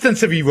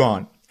existence of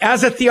Iran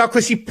as a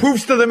theocracy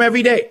proves to them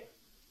every day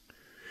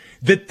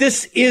that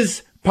this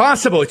is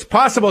possible. It's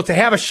possible to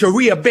have a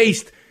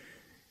Sharia-based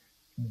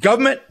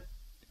government,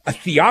 a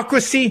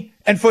theocracy,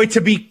 and for it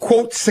to be,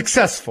 quote,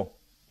 successful.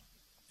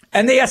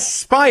 And they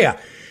aspire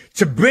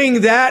to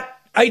bring that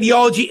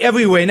ideology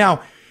everywhere.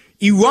 Now,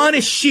 Iran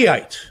is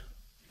Shiite,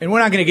 and we're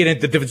not going to get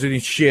into the difference between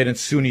Shiite and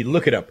Sunni.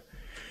 Look it up.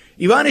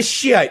 Iran is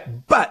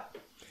Shiite, but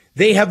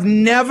they have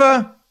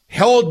never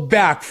held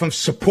back from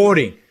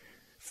supporting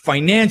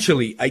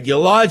financially,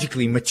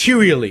 ideologically,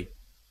 materially,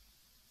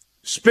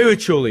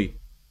 spiritually,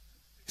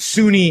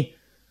 Sunni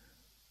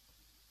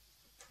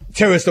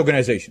terrorist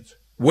organizations.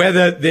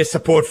 Whether their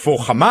support for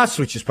Hamas,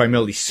 which is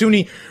primarily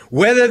Sunni,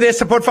 whether their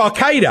support for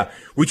Al-Qaeda,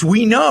 which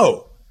we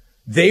know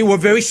they were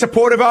very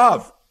supportive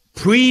of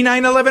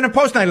pre-9/11 and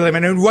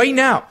post-9/11. And right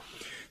now,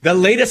 the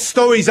latest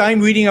stories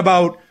I'm reading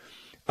about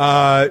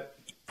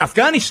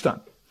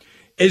Afghanistan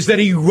is that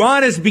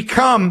Iran has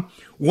become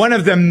one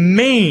of the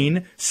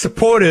main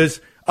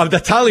supporters of the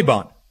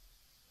Taliban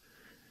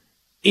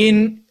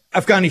in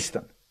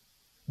Afghanistan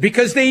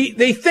because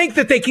they think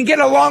that they can get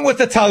along with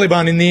the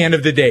Taliban in the end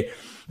of the day.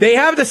 They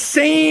have the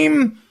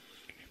same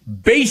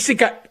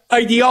basic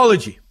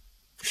ideology,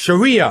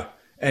 Sharia,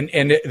 and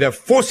the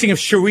forcing of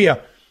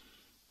Sharia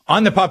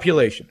on the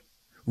population,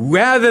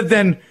 rather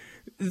than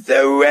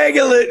the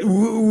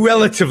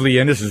relatively,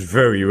 and this is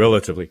very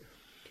relatively,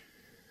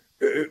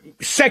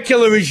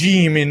 secular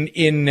regime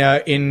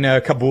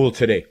in Kabul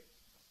today.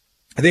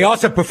 They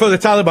also prefer the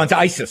Taliban to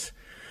ISIS.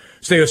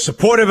 So they are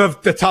supportive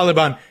of the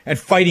Taliban and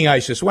fighting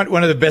ISIS.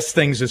 One of the best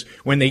things is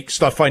when they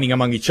start fighting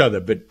among each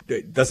other, but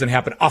it doesn't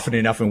happen often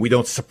enough and we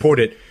don't support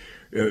it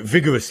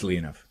vigorously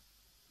enough.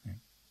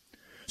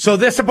 So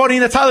they're supporting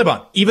the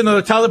Taliban, even though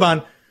the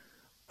Taliban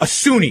are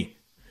Sunni.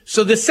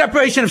 So the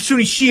separation of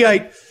Sunni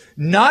Shiite,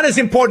 not as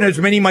important as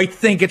many might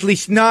think, at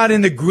least not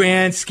in the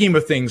grand scheme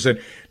of things. And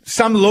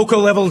some local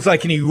levels,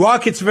 like in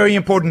Iraq, it's very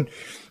important,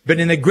 but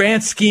in the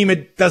grand scheme,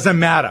 it doesn't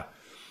matter.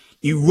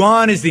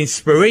 Iran is the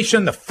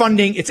inspiration, the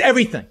funding, it's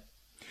everything.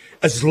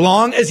 As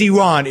long as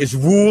Iran is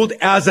ruled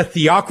as a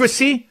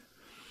theocracy,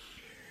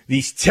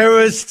 these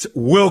terrorists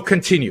will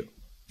continue.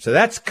 So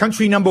that's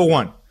country number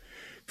one.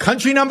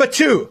 Country number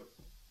two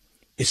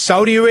is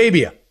Saudi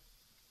Arabia.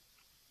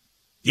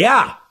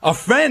 Yeah, our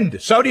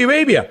friend, Saudi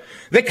Arabia.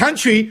 The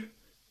country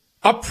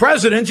our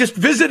president just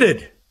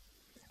visited.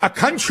 A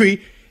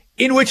country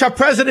in which our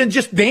president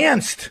just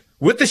danced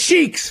with the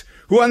sheiks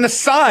who are on the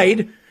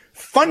side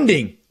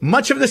funding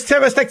much of this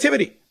terrorist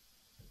activity.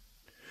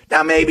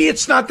 Now, maybe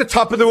it's not the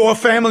top of the royal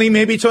family.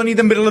 Maybe it's only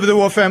the middle of the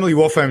royal family.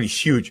 Royal family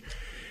is huge.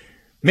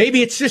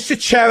 Maybe it's just the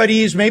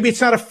charities. Maybe it's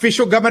not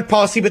official government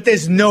policy, but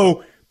there's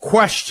no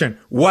question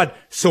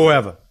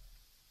whatsoever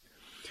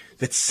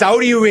that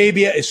Saudi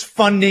Arabia is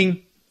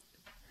funding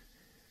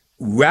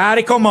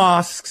radical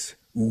mosques,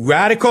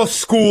 radical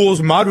schools,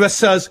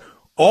 madrasas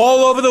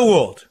all over the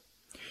world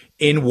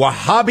in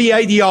Wahhabi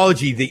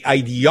ideology, the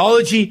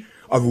ideology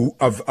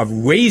of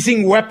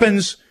raising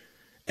weapons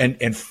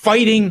and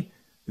fighting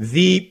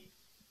the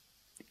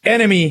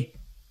enemy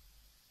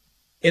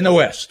in the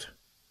West,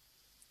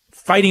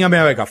 fighting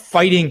America,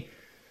 fighting.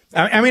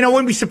 I mean, I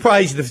wouldn't be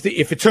surprised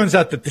if it turns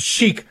out that the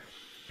sheikh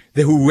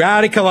who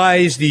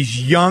radicalized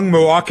these young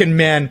Moroccan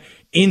men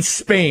in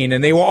Spain,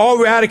 and they were all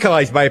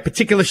radicalized by a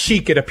particular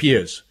sheikh, it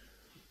appears,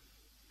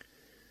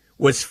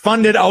 was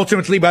funded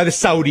ultimately by the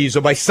Saudis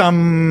or by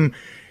some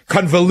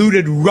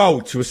convoluted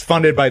route was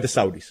funded by the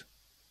Saudis.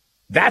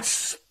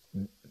 That's,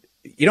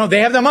 they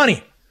have the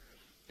money.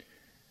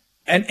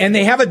 And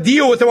they have a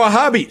deal with the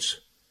Wahhabis.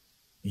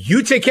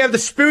 You take care of the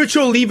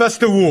spiritual, leave us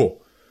the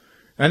rule.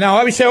 And now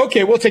Wahhabis say,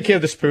 okay, we'll take care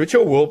of the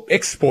spiritual, we'll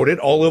export it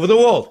all over the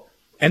world.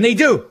 And they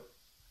do.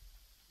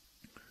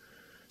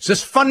 So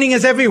this funding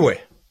is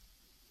everywhere.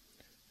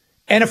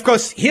 And of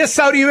course, here's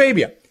Saudi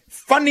Arabia,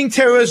 funding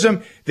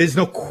terrorism. There's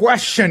no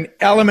question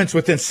elements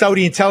within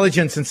Saudi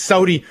intelligence and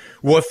Saudi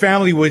royal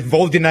family were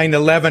involved in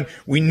 9/11.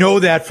 We know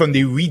that from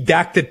the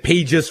redacted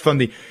pages from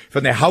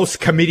the House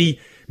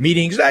committee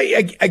meetings.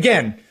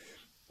 Again,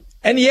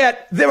 and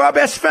yet they're our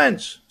best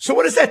friends. So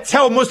what does that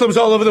tell Muslims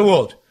all over the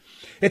world?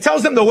 It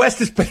tells them the West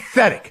is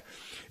pathetic.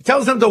 It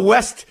tells them the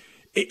West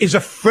is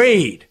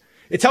afraid.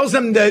 It tells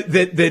them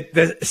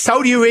that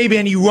Saudi Arabia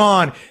and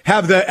Iran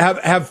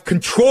have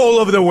control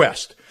over the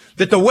West,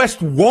 that the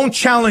West won't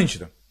challenge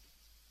them,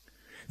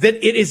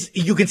 that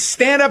you can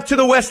stand up to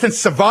the West and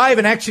survive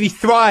and actually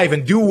thrive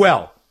and do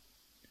well.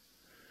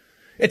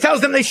 It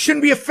tells them they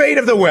shouldn't be afraid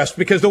of the West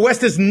because the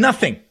West is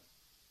nothing.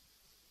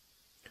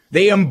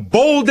 They are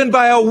emboldened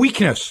by our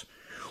weakness.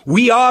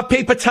 We are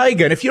paper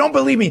tiger. And if you don't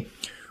believe me,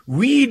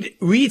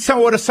 read some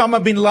of what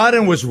Osama bin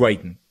Laden was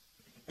writing.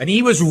 And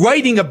he was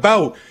writing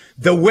about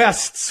the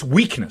West's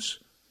weakness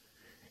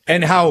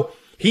and how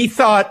he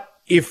thought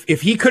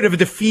if he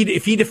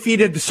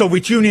defeated the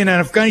Soviet Union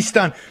and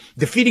Afghanistan,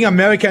 defeating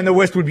America and the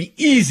West would be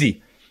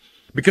easy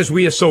because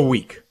we are so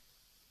weak.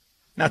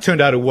 Now, it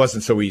turned out it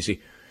wasn't so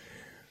easy.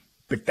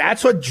 But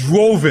that's what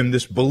drove him,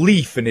 this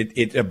belief, and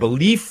it a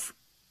belief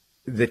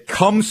that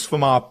comes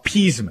from our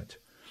appeasement.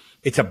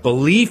 It's a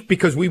belief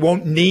because we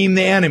won't name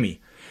the enemy.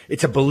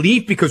 It's a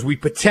belief because we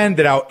pretend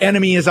that our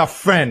enemy is our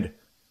friend,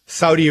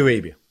 Saudi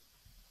Arabia.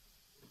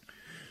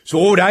 So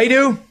what would I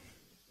do?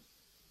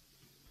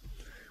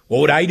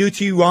 What would I do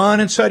to Iran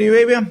and Saudi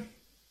Arabia?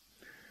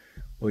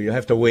 Well, you'll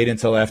have to wait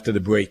until after the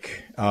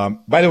break.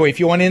 By the way, if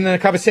you want in on the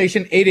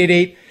conversation,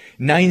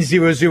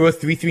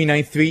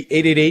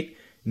 888-900-3393,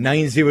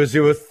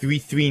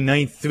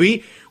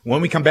 888-900-3393.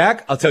 When we come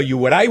back, I'll tell you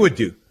what I would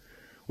do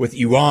with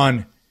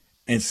Iran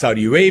and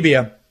Saudi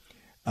Arabia,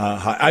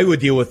 how I would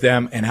deal with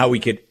them, and how we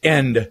could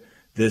end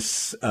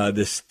this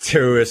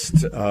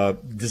terrorist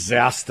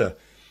disaster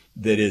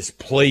that is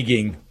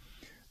plaguing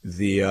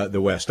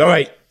the West. All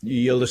right,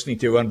 you're listening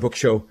to Ron Book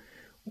Show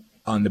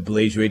on the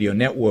Blaze Radio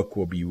Network.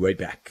 We'll be right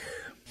back.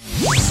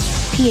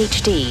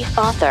 PhD,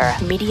 author,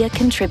 media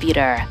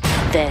contributor.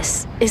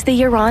 This is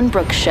the Yaron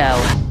Brook Show,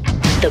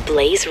 the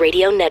Blaze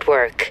Radio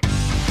Network.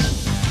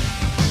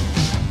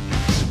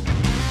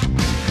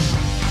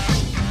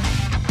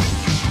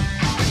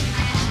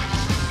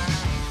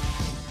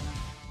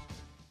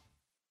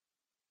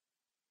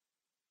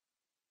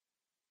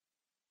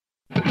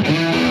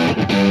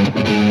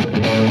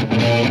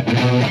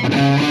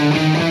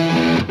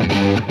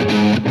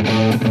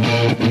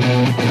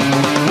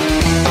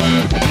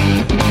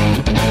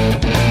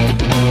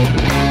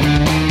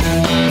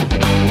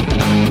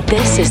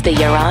 This is the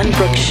Yaron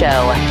Brook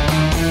Show.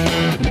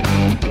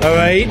 All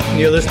right,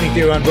 you're listening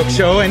to Yaron Brook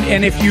Show,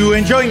 and if you're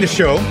enjoying the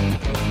show,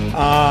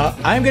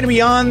 I'm going to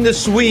be on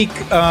this week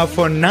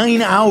for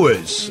 9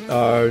 hours.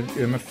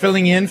 I'm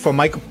filling in for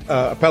Mike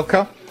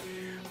Apelka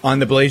on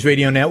the Blaze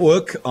Radio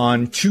Network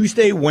on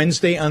Tuesday,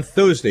 Wednesday, and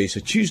Thursday. So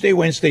Tuesday,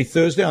 Wednesday,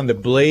 Thursday on the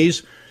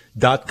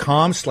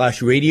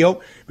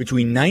blaze.com/radio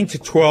between 9 to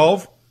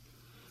 12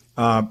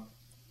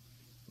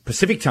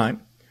 Pacific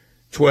time,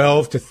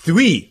 12 to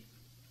 3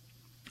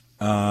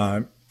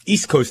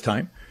 East Coast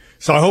time.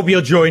 So I hope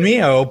you'll join me.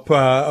 I hope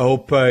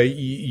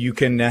you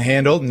can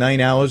handle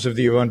 9 hours of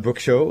the Yaron Brook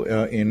Show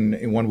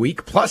in 1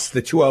 week, plus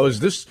the 2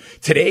 hours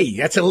today.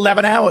 That's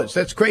 11 hours.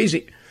 That's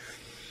crazy.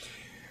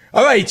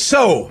 All right,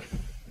 so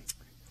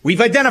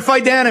we've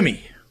identified the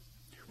enemy.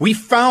 We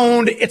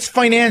found its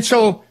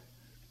financial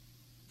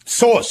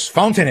source,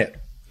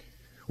 fountainhead.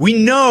 We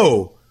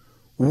know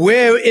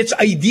where its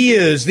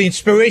ideas, the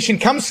inspiration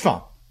comes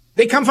from.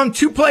 They come from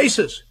two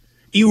places,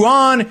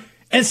 Iran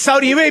and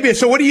Saudi Arabia.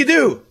 So what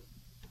do?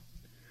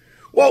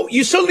 Well,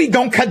 you certainly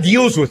don't cut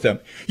deals with them.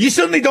 You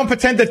certainly don't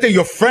pretend that they're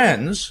your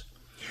friends.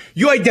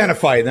 You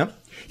identify them.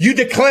 You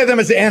declare them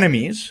as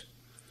enemies.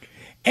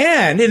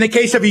 And in the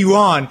case of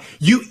Iran,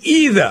 you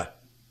either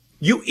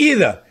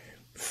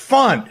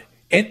fund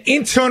an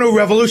internal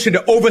revolution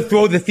to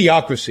overthrow the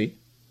theocracy,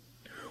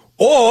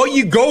 or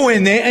you go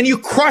in there and you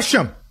crush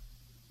them.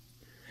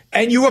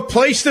 And you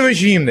replace the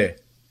regime there.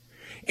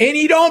 And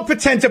you don't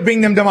pretend to bring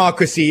them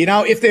democracy. You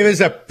know, if there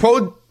is a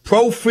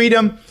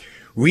pro-freedom,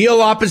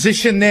 real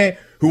opposition there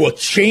who will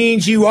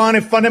change Iran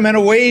in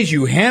fundamental ways,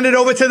 you hand it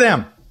over to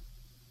them.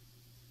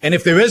 And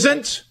if there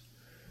isn't,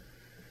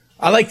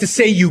 I like to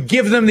say you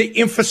give them the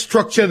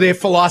infrastructure their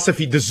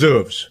philosophy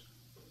deserves.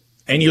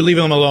 And you leave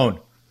them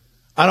alone.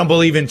 I don't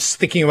believe in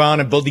sticking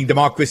around and building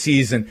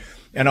democracies and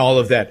all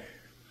of that.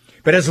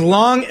 But as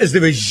long as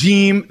the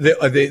regime,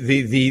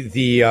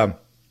 the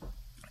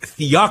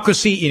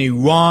theocracy in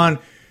Iran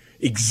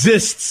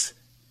exists,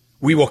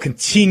 we will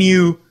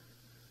continue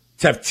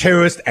to have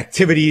terrorist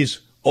activities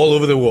all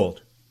over the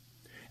world.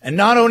 And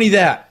not only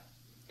that,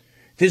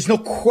 there's no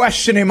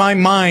question in my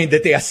mind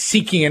that they are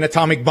seeking an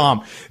atomic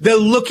bomb. They're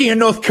looking at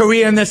North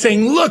Korea and they're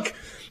saying, look,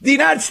 the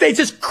United States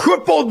is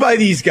crippled by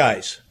these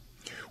guys.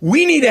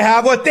 We need to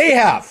have what they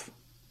have.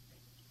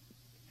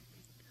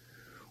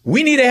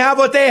 We need to have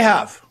what they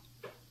have.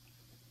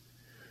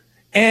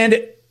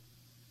 And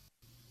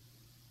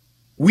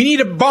we need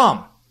a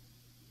bomb.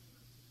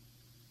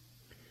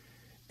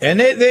 And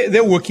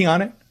they're working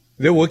on it.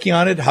 They're working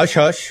on it, hush,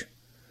 hush,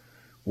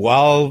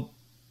 while,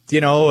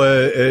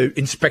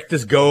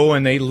 inspectors go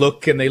and they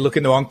look in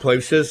the wrong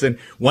places. And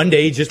one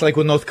day, just like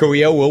with North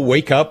Korea, we'll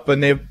wake up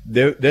and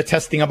they're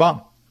testing a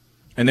bomb.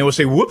 And they will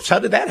say, whoops, how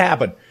did that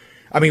happen?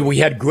 I mean, we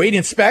had great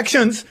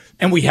inspections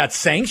and we had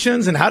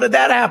sanctions. And how did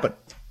that happen?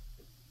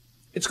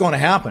 It's going to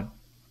happen.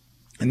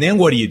 And then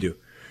what do?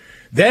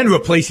 Then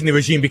replacing the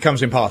regime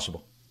becomes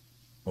impossible,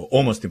 or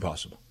almost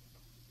impossible.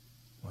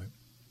 Right?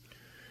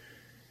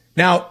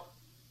 Now,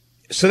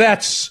 so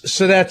that's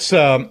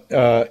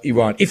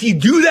Iran. If you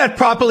do that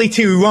properly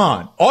to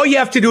Iran, all you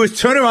have to do is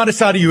turn around to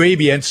Saudi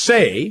Arabia and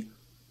say,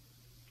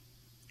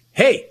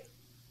 hey,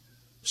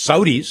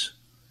 Saudis,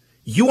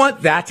 you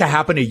want that to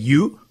happen to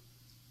you?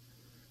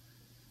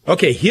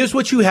 Okay, here's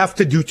what you have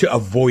to do to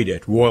avoid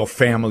it, royal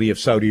family of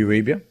Saudi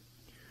Arabia.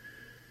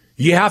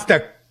 You have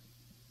to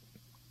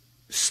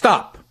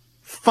stop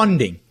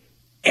funding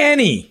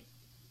any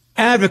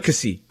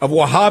advocacy of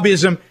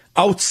Wahhabism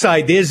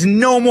outside. There's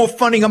no more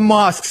funding of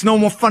mosques, no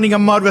more funding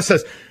of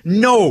madrasas.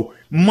 No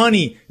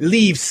money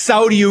leaves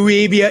Saudi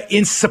Arabia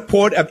in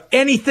support of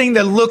anything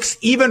that looks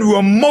even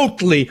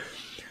remotely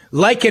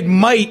like it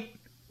might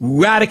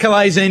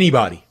radicalize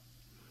anybody.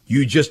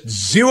 You just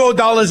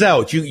 $0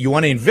 out. You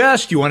want to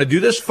invest, you want to do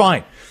this,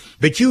 fine.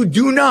 But you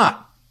do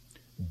not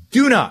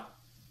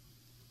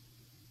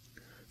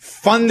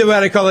fund the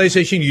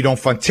radicalization. You don't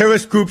fund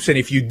terrorist groups. And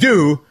if you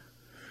do,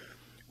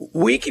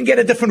 we can get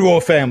a different royal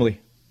family.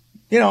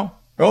 The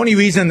only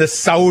reason the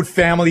Saud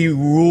family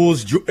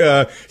rules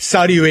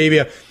Saudi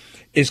Arabia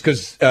is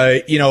because,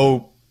 that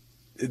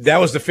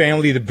was the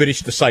family the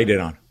British decided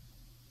on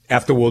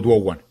after World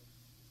War I.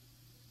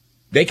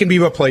 They can be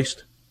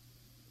replaced.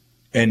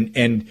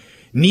 And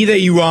neither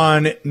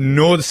Iran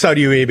nor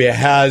Saudi Arabia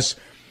has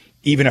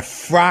even a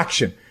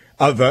fraction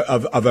of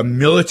a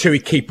military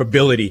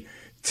capability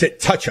to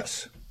touch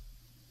us,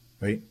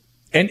 right?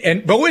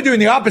 But we're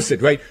doing the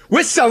opposite, right?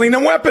 We're selling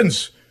them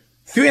weapons.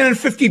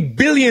 $350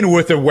 billion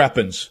worth of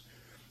weapons.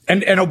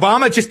 And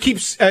Obama just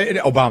keeps,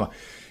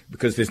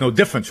 because there's no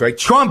difference, right?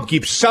 Trump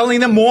keeps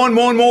selling them more and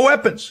more and more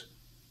weapons.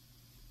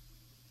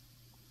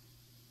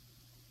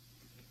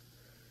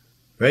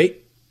 Right?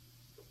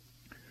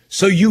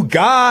 So you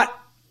got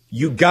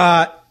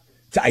to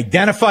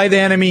identify the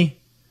enemy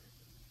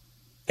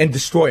and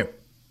destroy him,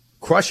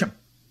 crush him.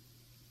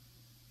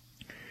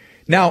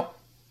 Now,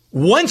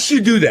 once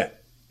you do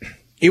that,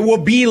 it will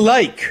be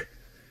like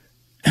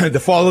the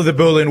fall of the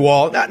Berlin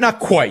Wall. Not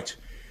quite.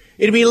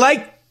 It'll be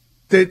like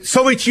the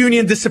Soviet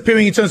Union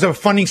disappearing in terms of a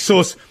funding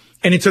source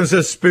and in terms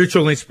of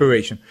spiritual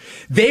inspiration.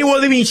 They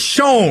will have been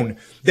shown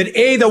that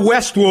the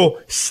West will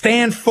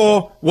stand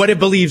for what it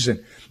believes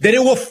in, that it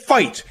will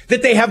fight,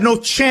 that they have no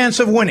chance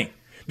of winning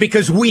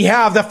because we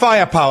have the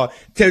firepower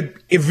to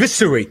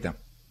eviscerate them.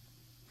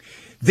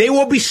 They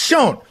will be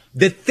shown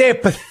that their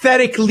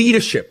pathetic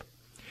leadership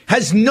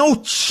has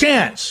no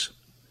chance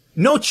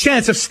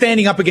of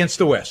standing up against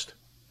the West.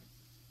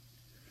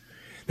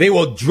 They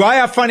will dry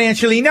up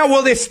financially. Now,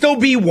 will there still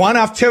be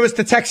one-off terrorist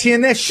attacks here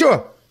and there?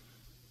 Sure.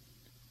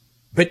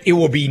 But it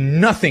will be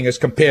nothing as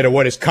compared to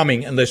what is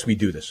coming unless we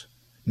do this.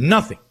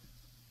 Nothing.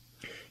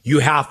 You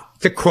have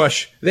to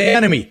crush the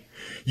enemy.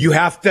 You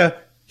have to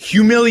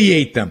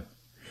humiliate them.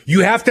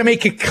 You have to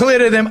make it clear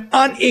to them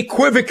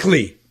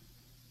unequivocally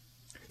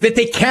that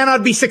they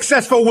cannot be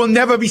successful, will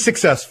never be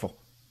successful.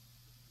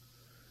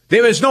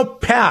 There is no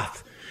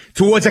path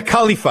towards a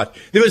caliphate.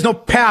 There is no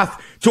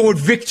path toward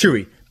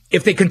victory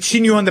if they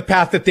continue on the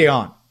path that they're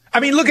on. I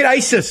mean, look at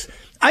ISIS.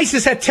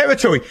 ISIS had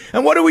territory.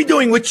 And what are we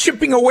doing? We're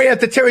chipping away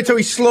at the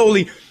territory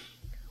slowly.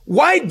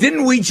 Why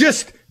didn't we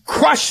just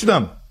crush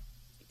them?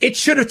 It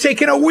should have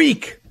taken a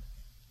week.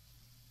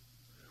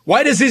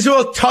 Why does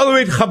Israel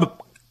tolerate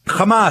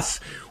Hamas?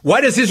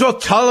 Why does Israel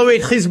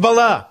tolerate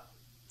Hezbollah?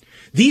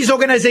 These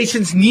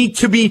organizations need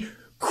to be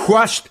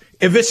crushed,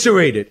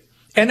 eviscerated.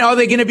 And are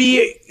there going to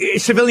be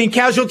civilian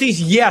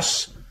casualties?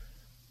 Yes.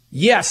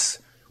 Yes.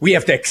 We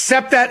have to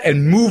accept that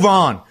and move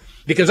on.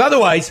 Because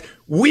otherwise,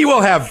 we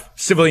will have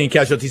civilian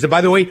casualties. And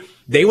by the way,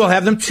 they will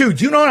have them too.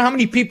 Do you know how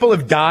many people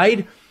have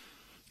died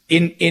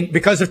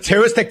because of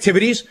terrorist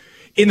activities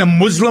in the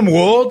Muslim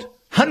world?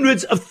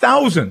 Hundreds of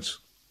thousands.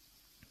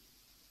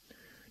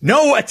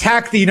 No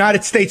attack the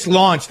United States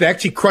launched to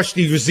actually crush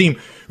these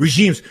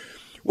regimes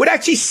would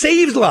actually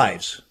save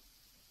lives.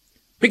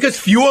 Because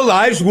fewer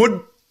lives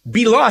would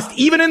be lost,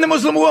 even in the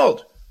Muslim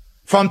world,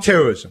 from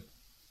terrorism.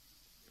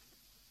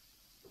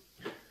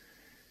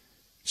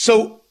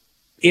 So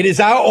it is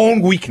our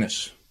own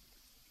weakness.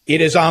 It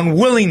is our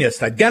unwillingness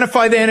to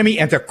identify the enemy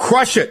and to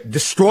crush it,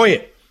 destroy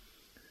it.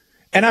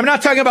 And I'm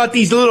not talking about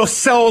these little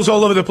cells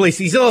all over the place.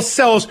 These little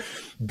cells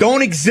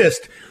don't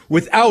exist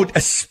without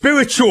a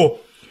spiritual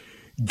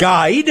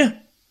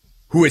guide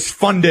who is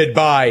funded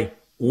by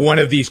one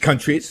of these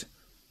countries,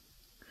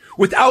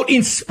 without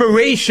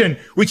inspiration,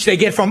 which they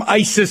get from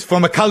ISIS,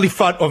 from a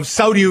caliphate of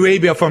Saudi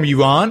Arabia, from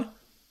Iran.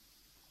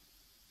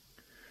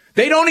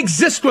 They don't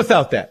exist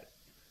without that.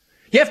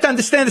 You have to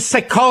understand the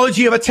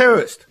psychology of a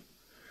terrorist.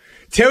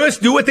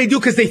 Terrorists do what they do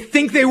because they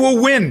think they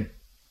will win.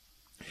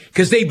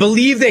 Because they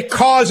believe their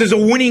cause is a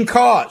winning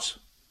cause.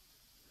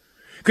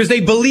 Because they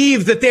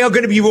believe that they are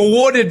going to be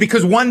rewarded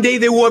because one day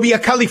there will be a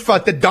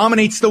caliphate that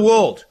dominates the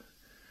world.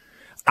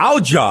 Our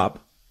job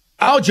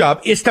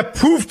is to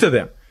prove to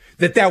them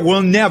that that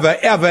will never,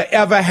 ever,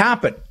 ever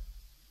happen.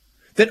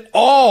 That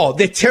all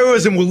that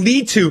terrorism will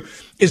lead to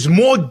is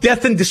more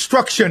death and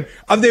destruction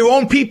of their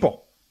own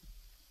people.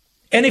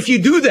 And if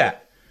you do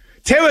that,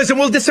 terrorism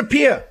will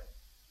disappear.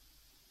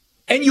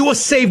 And you will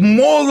save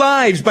more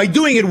lives by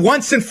doing it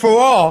once and for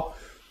all.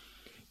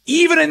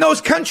 Even in those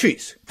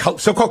countries,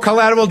 so-called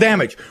collateral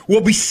damage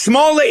will be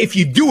smaller if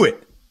you do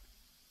it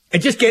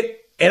and just get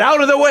it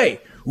out of the way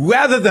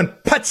rather than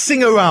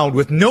putzing around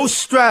with no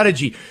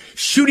strategy,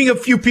 shooting a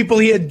few people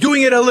here,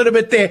 doing it a little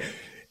bit there,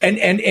 and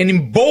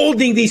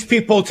emboldening these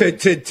people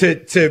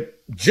to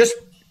just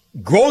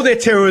grow their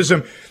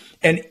terrorism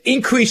and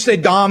increase their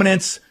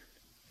dominance.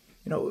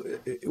 You know,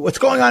 what's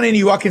going on in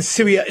Iraq and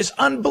Syria is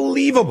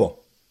unbelievable.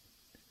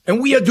 And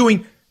we are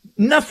doing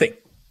nothing,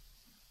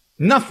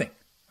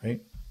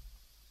 right?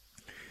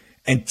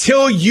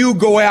 Until you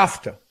go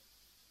after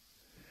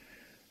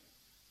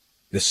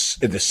the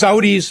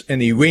Saudis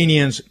and the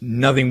Iranians,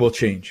 nothing will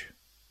change.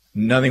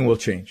 Nothing will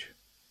change.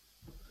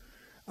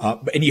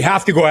 And you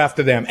have to go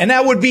after them. And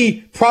that would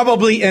be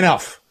probably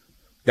enough.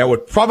 That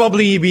would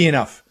probably be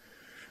enough.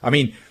 I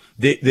mean,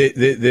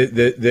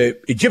 the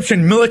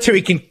Egyptian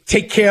military can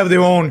take care of their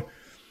own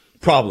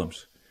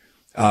problems.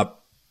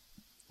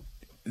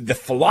 The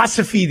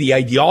philosophy, the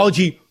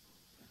ideology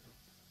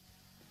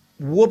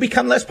will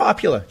become less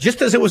popular,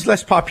 just as it was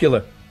less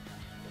popular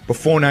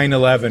before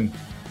 9/11,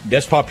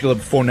 less popular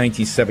before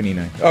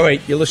 1979. All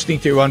right, you're listening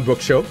to Ron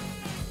Brooks Show,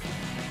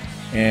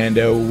 and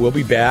we'll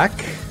be back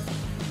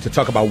to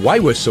talk about why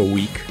we're so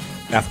weak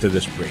after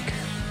this break.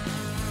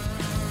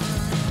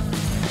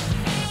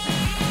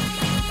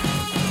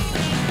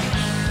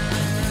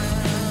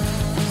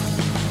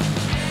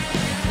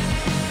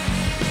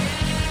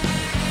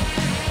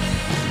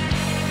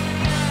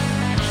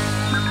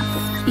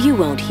 You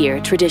won't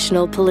hear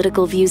traditional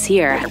political views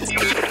here.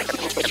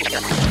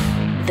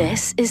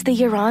 This is the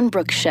Yaron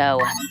Brooks Show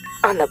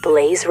on the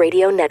Blaze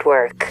Radio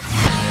Network.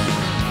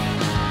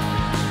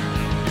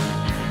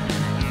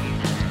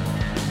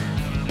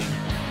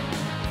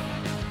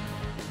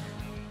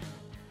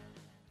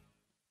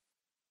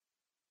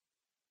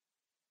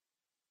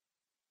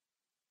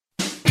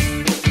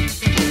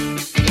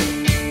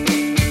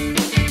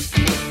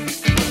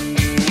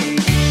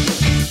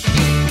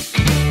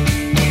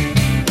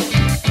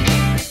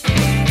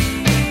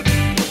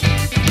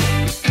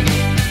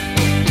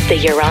 The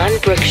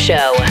Yaron Brooks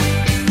Show.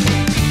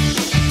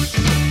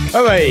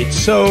 All right,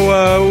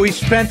 so we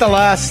spent the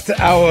last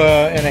hour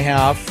and a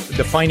half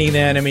defining the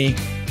enemy,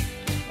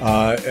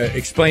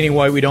 explaining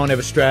why we don't have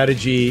a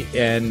strategy,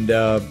 and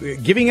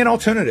giving an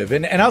alternative.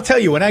 And I'll tell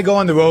you, when I go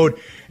on the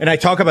road and I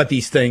talk about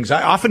these things,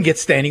 I often get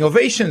standing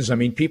ovations. I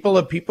mean, people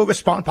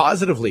respond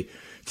positively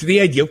to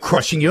the idea of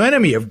crushing your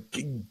enemy, of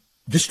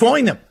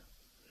destroying them,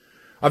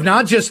 of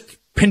not just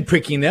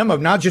pinpricking them, of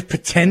not just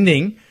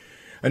pretending,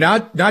 and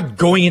not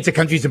going into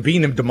countries and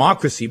beating them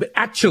democracy, but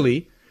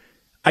actually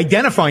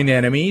identifying the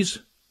enemies,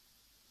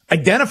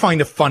 identifying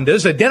the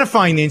funders,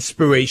 identifying the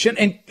inspiration,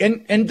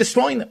 and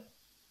destroying them.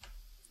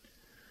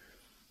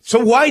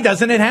 So why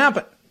doesn't it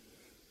happen?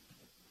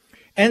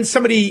 And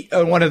somebody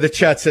on one of the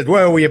chats said,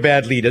 well, we are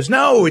bad leaders.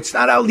 No, it's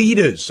not our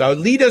leaders. Our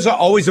leaders are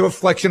always a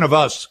reflection of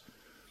us.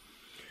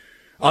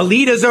 Our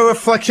leaders are a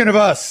reflection of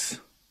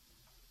us.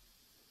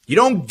 You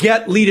don't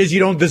get leaders you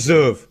don't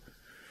deserve.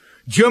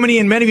 Germany,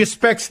 in many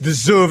respects,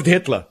 deserved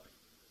Hitler.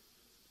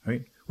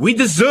 Right? We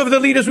deserve the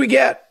leaders we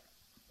get.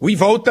 We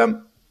vote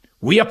them.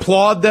 We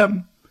applaud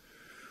them.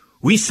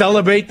 We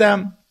celebrate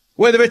them.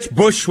 Whether it's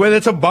Bush, whether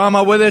it's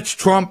Obama, whether it's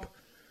Trump.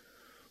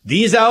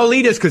 These are our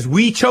leaders because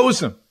we chose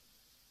them.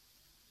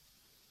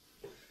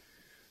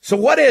 So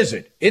what is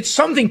it? It's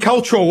something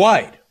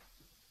cultural-wide.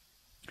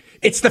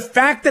 It's the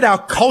fact that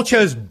our culture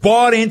is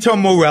bought into a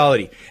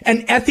morality,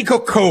 an ethical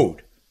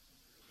code.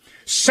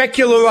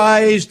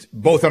 Secularized,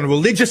 both on the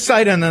religious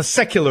side and on the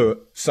secular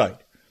side.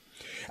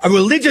 A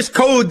religious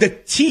code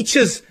that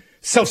teaches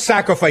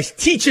self-sacrifice,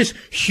 teaches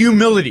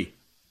humility.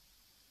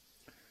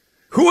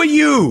 Who are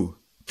you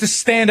to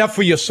stand up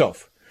for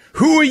yourself?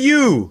 Who are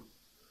you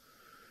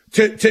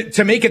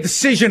to make a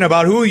decision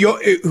about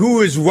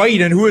who is right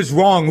and who is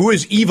wrong, who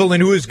is evil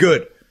and who is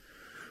good?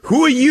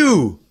 Who are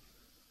you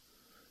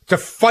to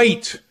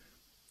fight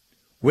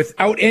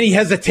without any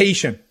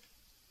hesitation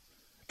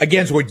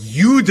against what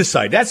you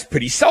decide? That's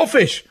pretty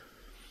selfish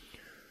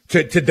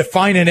to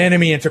define an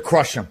enemy and to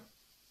crush him.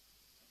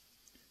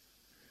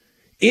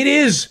 It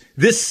is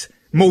this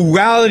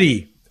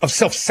morality of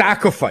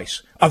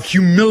self-sacrifice, of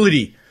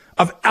humility,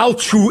 of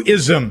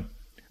altruism,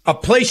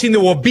 of placing the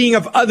well-being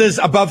of others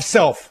above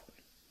self.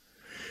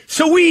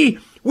 So we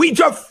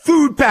drop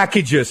food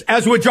packages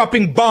as we're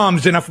dropping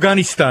bombs in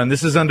Afghanistan.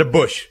 This is under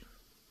Bush.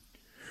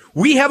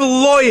 We have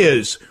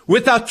lawyers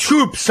with our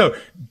troops, so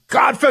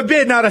God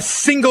forbid not a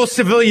single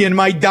civilian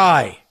might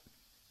die.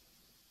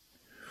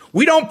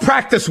 We don't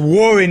practice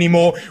war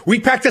anymore. We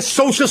practice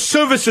social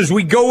services.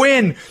 We go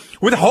in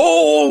with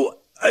whole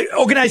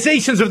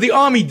organizations of the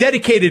army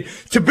dedicated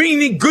to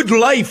bringing good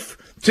life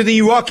to the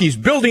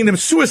Iraqis, building them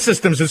sewer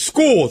systems and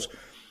schools.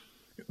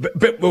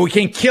 But we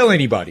can't kill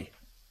anybody.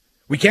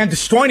 We can't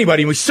destroy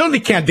anybody. And we certainly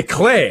can't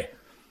declare.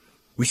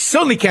 We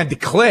certainly can't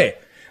declare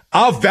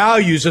our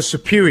values are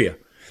superior.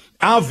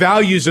 Our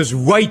values is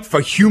right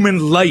for human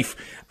life.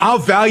 Our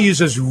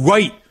values is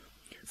right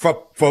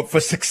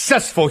for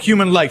successful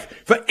human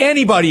life, for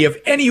anybody of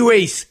any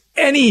race,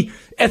 any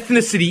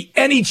ethnicity,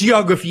 any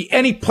geography,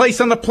 any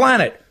place on the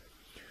planet.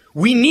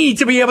 We need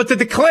to be able to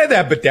declare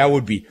that, but that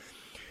would be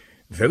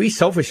very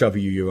selfish of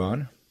you, Your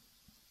Honor.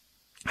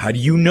 How do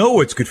you know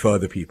what's good for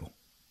other people?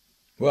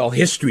 Well,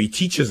 history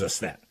teaches us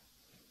that.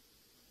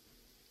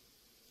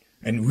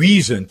 And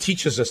reason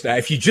teaches us that.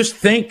 If you just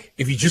think,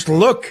 if you just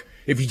look,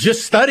 if you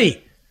just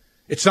study,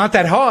 it's not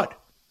that hard.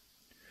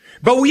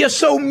 But we are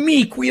so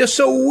meek, we are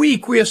so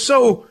weak, we are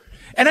so,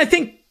 and I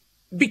think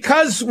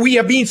because we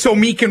are being so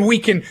meek and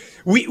weak, and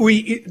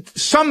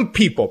some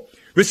people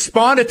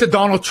responded to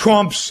Donald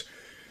Trump's,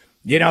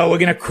 we're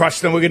going to crush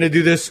them, we're going to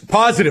do this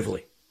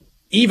positively,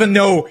 even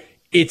though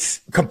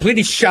it's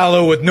completely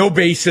shallow with no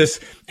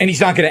basis, and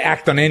he's not going to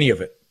act on any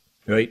of it,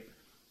 right?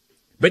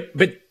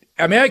 But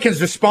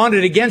Americans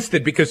responded against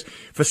it because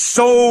for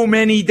so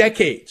many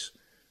decades,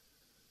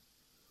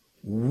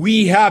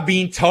 we have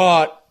been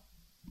taught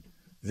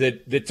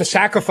that to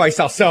sacrifice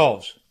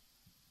ourselves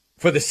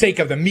for the sake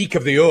of the meek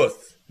of the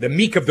earth, the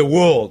meek of the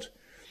world,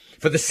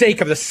 for the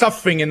sake of the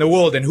suffering in the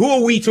world. And who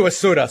are we to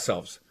assert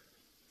ourselves?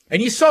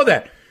 And you saw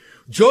that.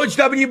 George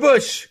W.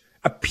 Bush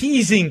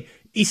appeasing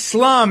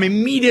Islam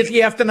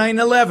immediately after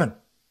 9/11.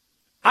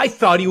 I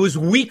thought he was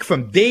weak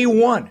from day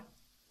one.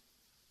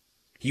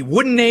 He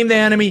wouldn't name the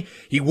enemy.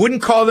 He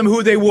wouldn't call them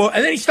who they were.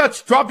 And then he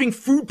starts dropping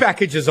food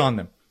packages on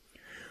them.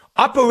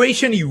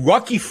 Operation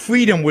Iraqi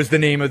Freedom was the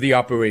name of the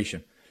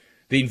operation.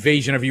 The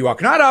invasion of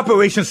Iraq. Not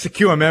Operation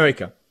Secure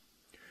America.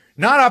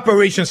 Not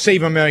Operation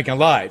Save American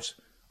Lives.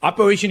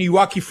 Operation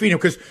Iraqi Freedom,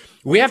 because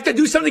we have to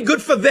do something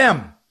good for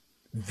them.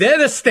 They're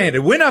the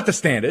standard. We're not the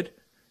standard.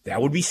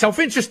 That would be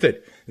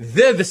self-interested.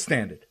 They're the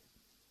standard.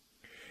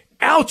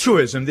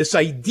 Altruism, this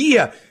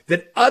idea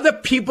that other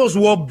people's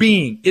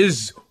well-being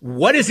is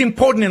what is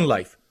important in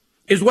life,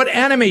 is what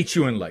animates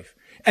you in life,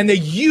 and that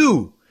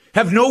you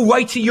have no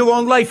right to your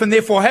own life and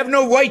therefore have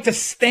no right to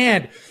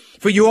stand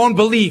for your own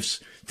beliefs,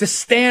 to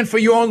stand for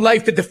your own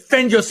life, to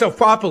defend yourself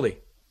properly.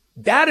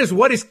 That is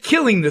what is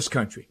killing this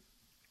country.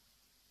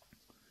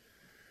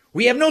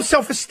 We have no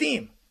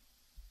self-esteem.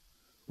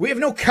 We have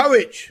no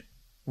courage.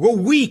 We're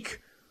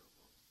weak.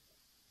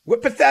 We're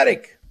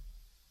pathetic.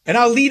 And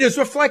our leaders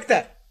reflect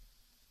that.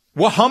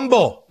 We're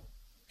humble.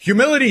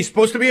 Humility is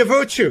supposed to be a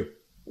virtue.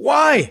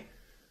 Why?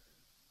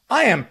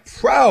 I am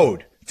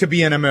proud to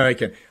be an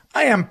American.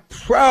 I am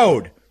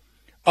proud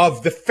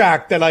of the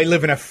fact that I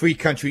live in a free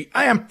country.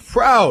 I am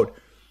proud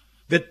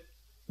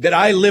that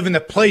I live in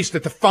the place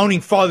that the founding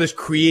fathers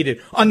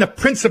created on the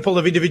principle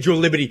of individual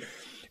liberty,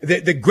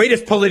 the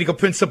greatest political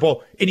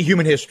principle in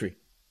human history.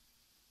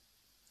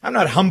 I'm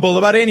not humble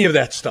about any of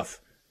that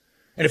stuff.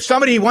 And if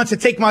somebody wants to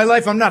take my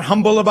life, I'm not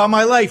humble about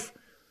my life.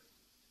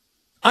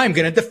 I'm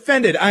going to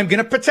defend it. I'm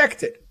going to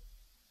protect it.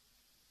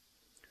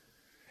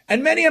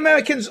 And many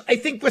Americans, I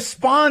think,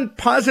 respond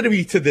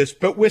positively to this,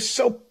 but we're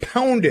so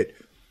pounded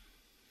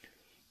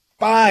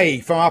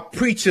from our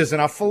preachers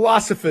and our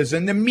philosophers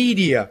and the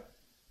media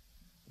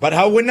about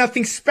how we're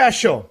nothing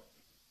special.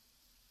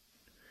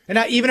 And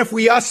now, even if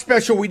we are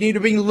special, we need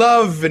to bring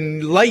love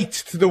and light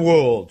to the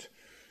world.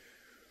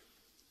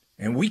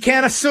 And we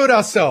can't assert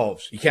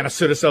ourselves. You can't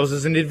assert ourselves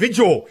as an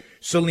individual.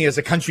 Certainly as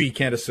a country, you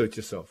can't assert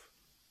yourself.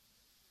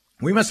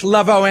 We must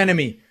love our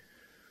enemy.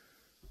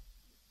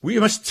 We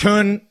must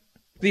turn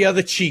the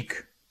other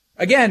cheek.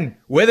 Again,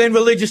 whether in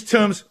religious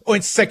terms or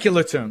in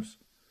secular terms.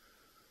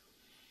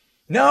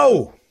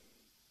 No.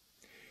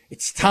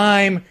 It's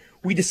time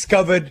we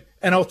discovered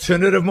an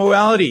alternative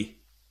morality.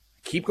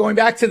 Keep going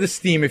back to this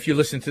theme if you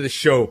listen to the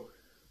show.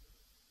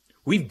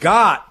 We've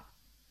got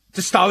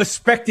to start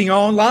respecting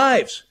our own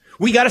lives.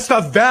 We got to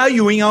start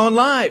valuing our own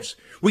lives.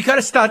 We got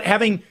to start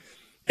having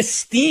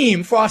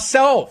esteem for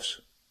ourselves.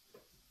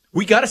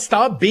 We got to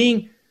start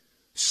being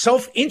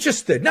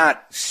self-interested,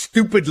 not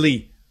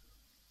stupidly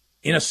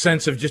in a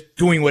sense of just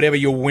doing whatever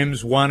your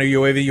whims want or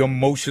whatever your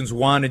emotions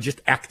want and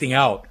just acting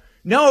out.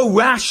 No,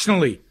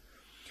 rationally,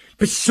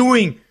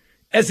 pursuing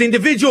as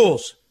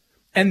individuals.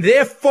 And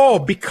therefore,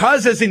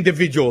 because as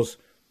individuals,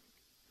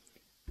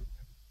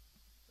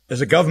 as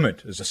a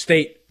government, as a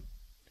state,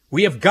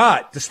 we have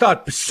got to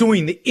start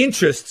pursuing the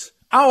interests,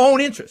 our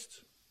own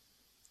interests.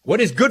 What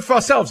is good for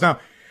ourselves. Now,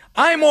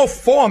 I'm all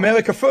for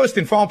America first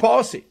in foreign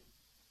policy.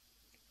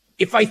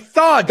 If I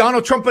thought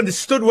Donald Trump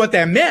understood what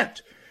that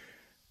meant,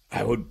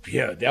 that would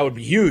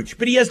be huge.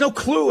 But he has no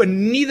clue,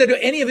 and neither do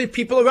any of the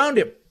people around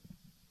him.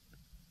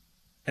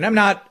 And I'm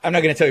not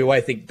going to tell you why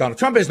I think Donald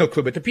Trump has no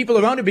clue, but the people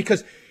around him,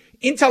 because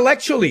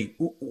intellectually,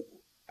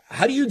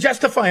 how do you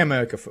justify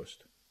America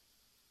first?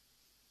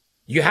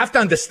 You have to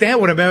understand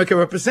what America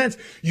represents.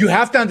 You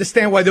have to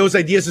understand why those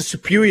ideas are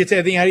superior to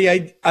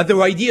any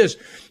other ideas.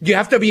 You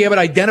have to be able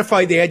to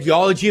identify the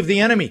ideology of the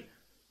enemy.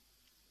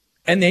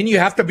 And then you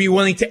have to be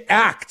willing to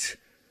act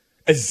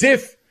as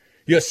if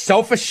you're a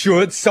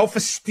self-assured,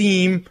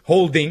 self-esteem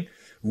holding,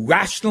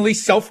 rationally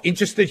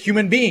self-interested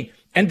human being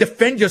and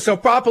defend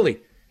yourself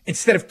properly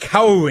instead of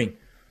cowering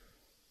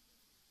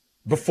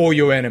before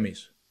your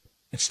enemies,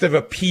 instead of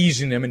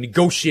appeasing them and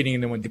negotiating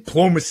them with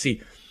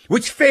diplomacy,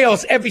 which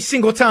fails every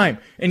single time,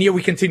 and yet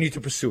we continue to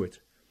pursue it.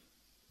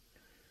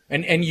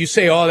 And you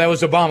say, oh, that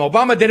was Obama.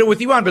 Obama did it with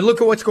Iran, but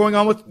look at what's going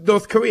on with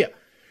North Korea.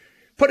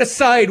 Put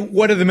aside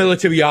what are the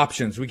military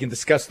options. We can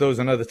discuss those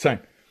another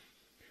time.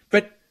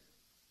 But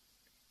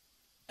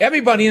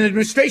everybody in the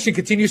administration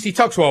continuously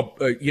talks, well,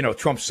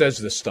 Trump says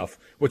this stuff.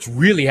 What's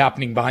really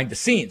happening behind the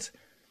scenes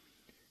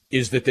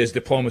is that there's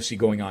diplomacy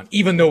going on,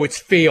 even though it's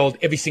failed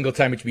every single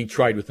time it's being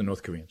tried with the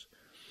North Koreans.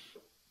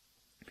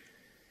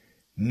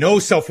 No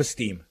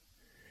self-esteem,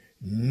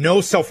 no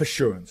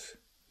self-assurance,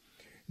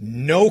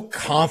 no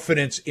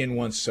confidence in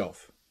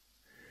oneself,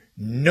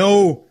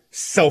 no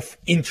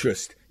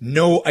self-interest,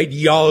 no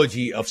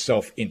ideology of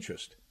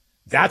self-interest.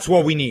 That's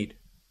what we need.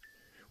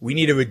 We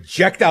need to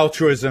reject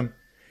altruism,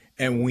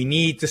 and we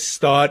need to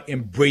start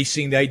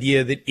embracing the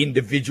idea that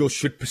individuals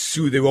should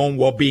pursue their own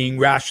well-being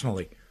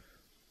rationally.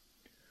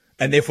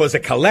 And therefore, as a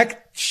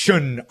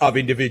collection of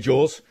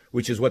individuals,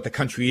 which is what the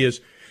country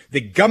is,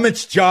 the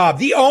government's job,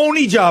 the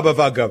only job of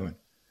our government,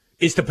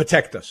 is to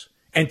protect us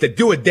and to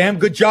do a damn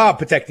good job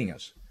protecting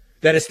us.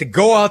 That is to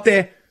go out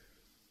there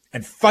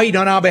and fight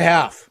on our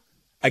behalf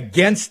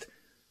against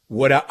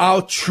what are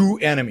our true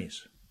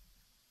enemies.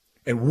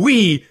 And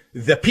we,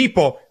 the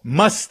people,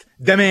 must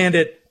demand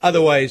it.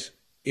 Otherwise,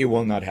 it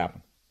will not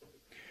happen.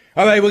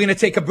 All right, we're going to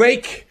take a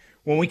break.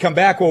 When we come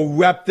back, we'll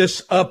wrap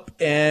this up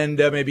and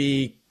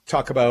maybe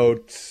talk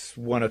about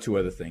one or two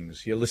other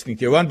things. You're listening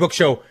to your Ron Brook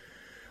Show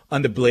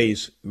on the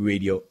Blaze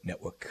Radio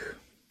Network.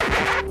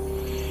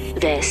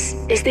 This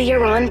is the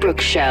Yaron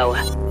Brook Show.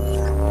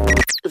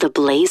 The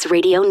Blaze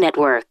Radio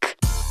Network.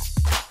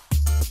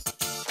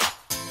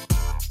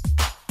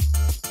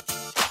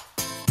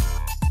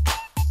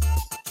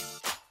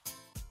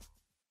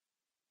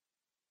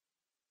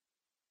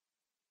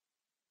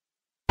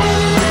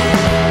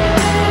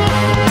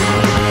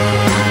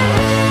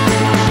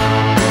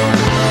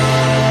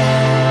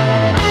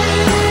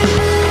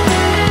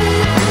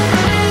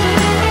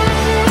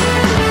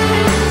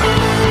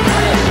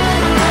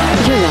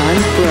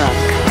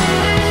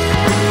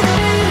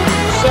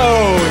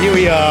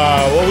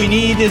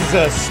 Is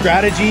a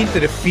strategy to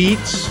defeat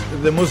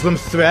the Muslim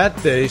threat,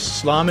 the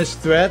Islamist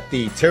threat,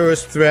 the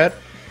terrorist threat.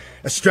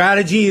 A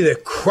strategy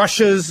that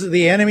crushes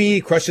the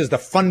enemy, crushes the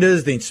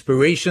funders, the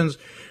inspirations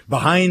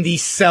behind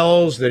these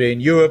cells that are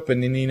in Europe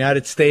and in the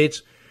United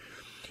States.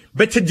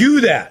 But to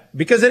do that,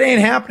 because it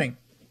ain't happening,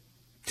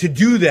 to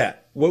do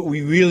that, what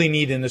we really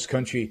need in this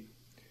country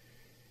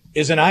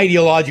is an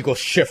ideological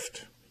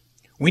shift.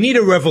 We need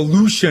a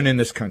revolution in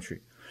this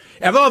country.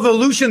 A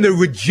revolution that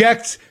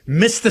rejects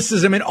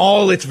mysticism in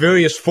all its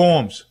various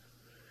forms,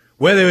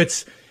 whether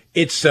it's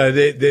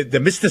the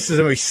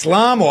mysticism of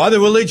Islam or other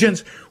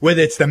religions,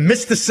 whether it's the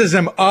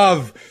mysticism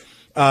of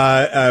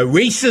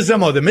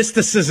racism or the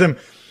mysticism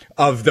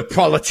of the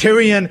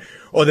proletarian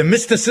or the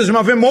mysticism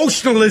of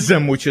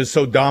emotionalism, which is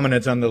so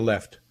dominant on the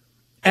left.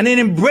 And an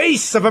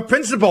embrace of a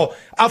principle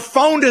our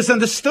founders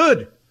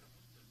understood.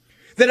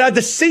 That our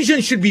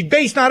decisions should be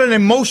based not on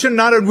emotion,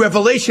 not on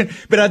revelation,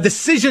 but our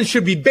decisions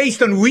should be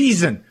based on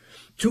reason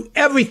to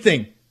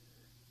everything.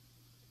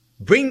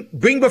 Bring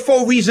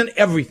before reason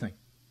everything.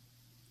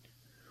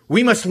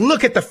 We must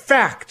look at the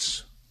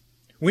facts.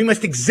 We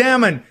must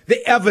examine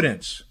the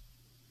evidence.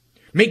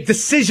 Make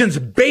decisions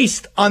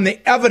based on the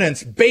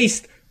evidence,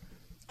 based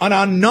on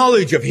our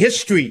knowledge of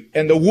history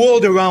and the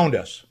world around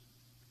us.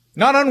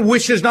 Not on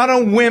wishes, not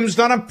on whims,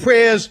 not on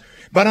prayers,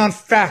 but on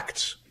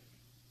facts.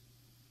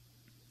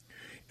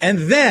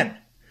 And then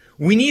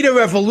we need a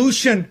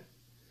revolution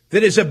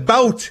that is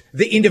about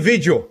the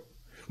individual.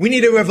 We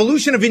need a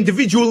revolution of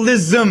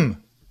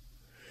individualism.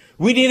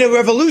 We need a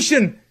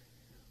revolution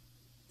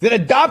that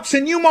adopts a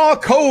new moral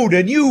code,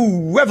 a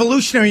new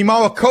revolutionary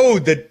moral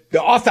code that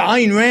the author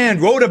Ayn Rand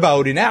wrote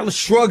about in Atlas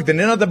Shrugged and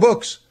in other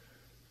books.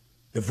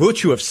 The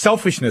Virtue of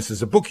Selfishness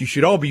is a book you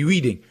should all be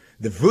reading.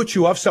 The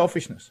Virtue of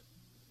Selfishness.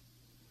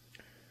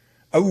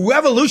 A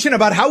revolution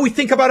about how we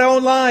think about our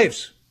own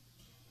lives.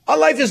 Our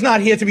life is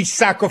not here to be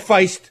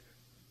sacrificed.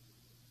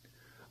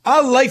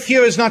 Our life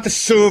here is not to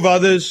serve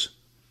others.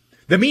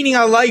 The meaning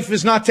of our life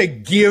is not to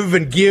give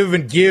and give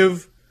and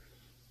give.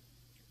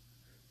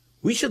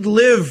 We should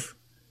live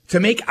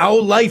to make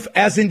our life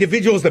as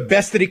individuals the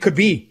best that it could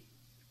be.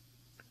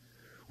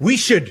 We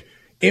should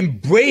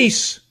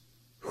embrace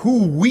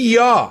who we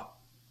are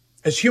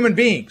as human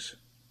beings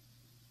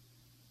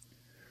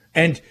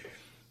and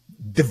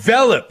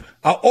develop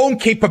our own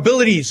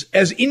capabilities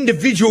as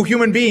individual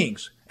human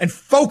beings. And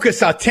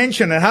focus our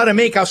attention on how to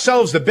make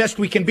ourselves the best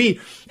we can be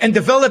and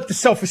develop the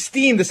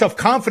self-esteem, the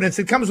self-confidence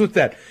that comes with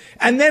that.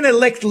 And then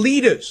elect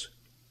leaders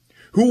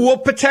who will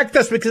protect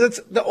us, because it's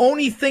the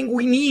only thing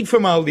we need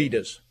from our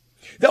leaders.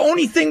 The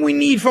only thing we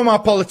need from our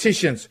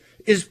politicians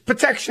is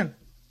protection.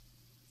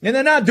 And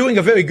they're not doing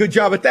a very good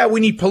job at that. We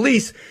need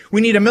police.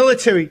 We need a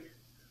military,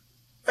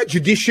 a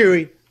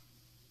judiciary.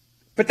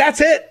 But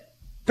that's it.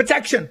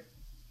 Protection.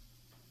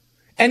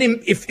 And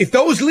if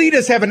those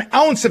leaders have an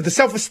ounce of the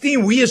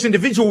self-esteem we as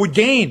individuals would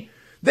gain,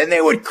 then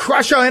they would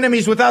crush our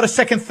enemies without a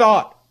second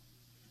thought.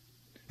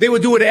 They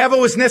would do whatever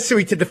was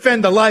necessary to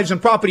defend the lives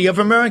and property of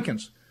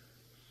Americans,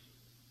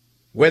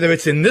 whether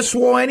it's in this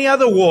war or any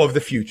other war of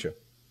the future.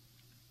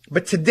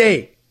 But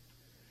today,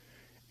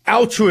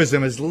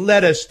 altruism has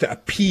led us to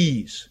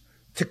appease,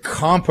 to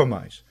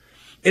compromise.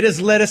 It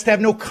has led us to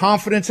have no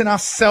confidence in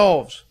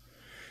ourselves,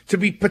 to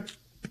be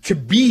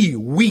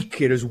weak.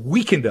 It has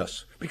weakened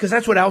us, because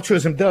that's what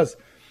altruism does.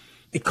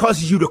 It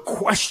causes you to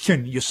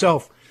question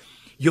yourself.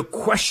 You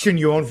question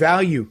your own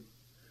value.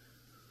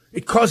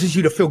 It causes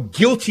you to feel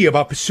guilty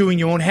about pursuing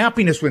your own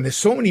happiness when there's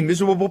so many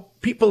miserable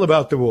people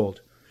about the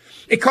world.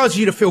 It causes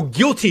you to feel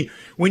guilty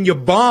when you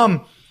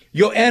bomb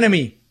your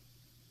enemy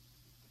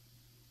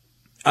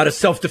out of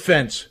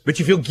self-defense, but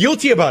you feel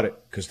guilty about it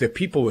because there are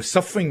people who are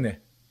suffering there.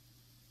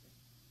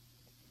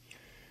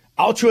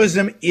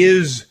 Altruism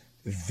is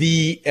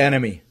the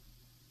enemy,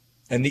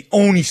 and the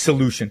only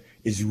solution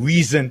is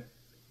reason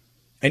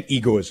and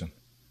egoism.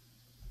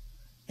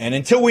 And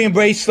until we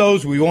embrace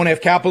those, we won't have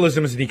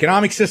capitalism as an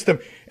economic system,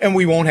 and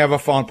we won't have a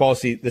foreign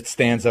policy that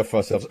stands up for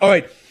ourselves. All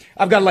right,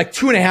 I've got like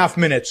 2.5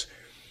 minutes.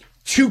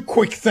 2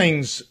 quick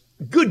things.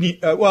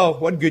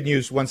 One good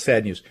news, one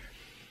sad news.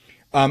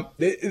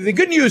 The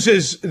good news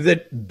is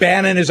that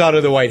Bannon is out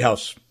of the White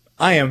House.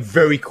 I am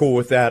very cool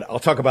with that. I'll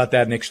talk about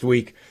that next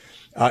week.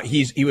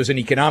 He was an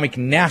economic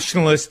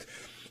nationalist.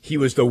 He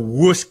was the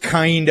worst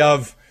kind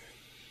of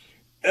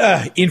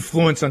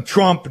influence on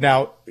Trump.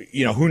 Now,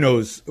 who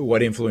knows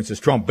what influences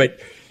Trump, but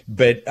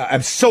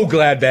I'm so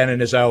glad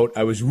Bannon is out.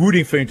 I was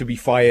rooting for him to be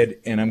fired,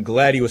 and I'm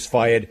glad he was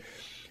fired.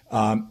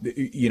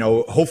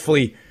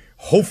 Hopefully,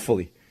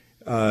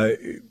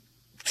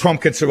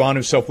 Trump can surround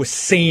himself with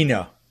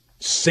saner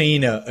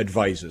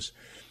advisors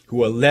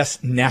who are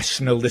less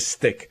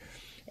nationalistic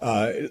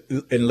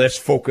and less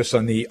focused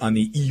on the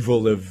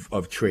evil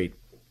of trade.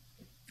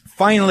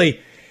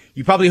 Finally,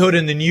 you probably heard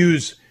in the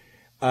news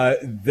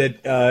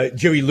that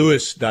Jerry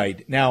Lewis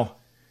died. Now,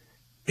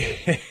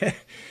 it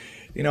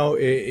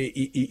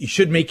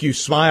should make you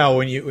smile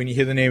when you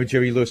hear the name of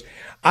Jerry Lewis.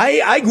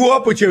 I grew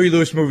up with Jerry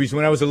Lewis movies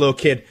when I was a little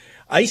kid.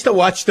 I used to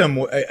watch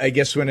them, I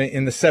guess, when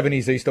in the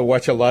 70s, I used to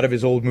watch a lot of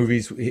his old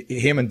movies,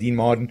 him and Dean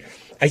Martin.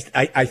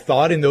 I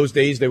thought in those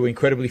days they were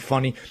incredibly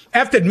funny. I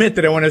have to admit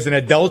that when I was an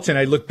adult and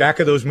I look back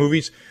at those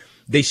movies,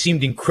 they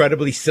seemed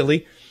incredibly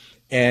silly,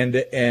 and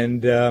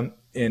I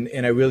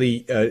really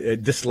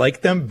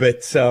disliked them.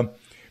 But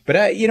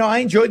I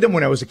enjoyed them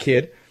when I was a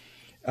kid.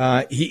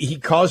 He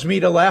caused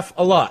me to laugh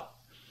a lot.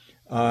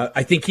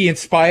 I think he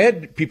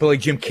inspired people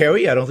like Jim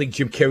Carrey. I don't think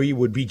Jim Carrey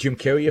would be Jim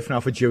Carrey if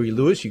not for Jerry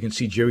Lewis. You can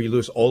see Jerry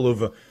Lewis all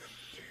over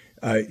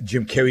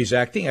Jim Carrey's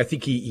acting. I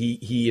think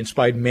he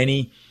inspired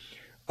many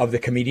of the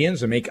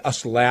comedians and make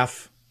us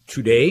laugh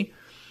today.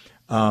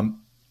 Enjoyed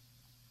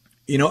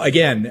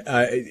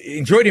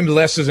him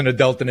less as an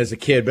adult than as a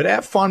kid, but I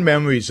have fond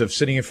memories of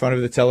sitting in front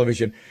of the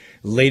television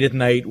late at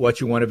night,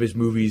 watching one of his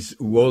movies,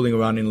 rolling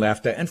around in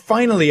laughter. And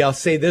finally, I'll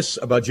say this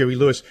about Jerry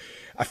Lewis,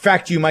 a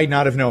fact you might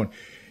not have known.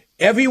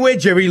 Everywhere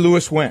Jerry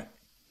Lewis went,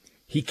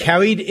 he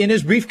carried in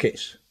his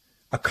briefcase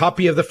a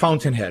copy of The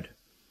Fountainhead.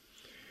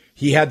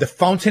 He had The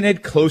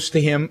Fountainhead close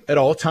to him at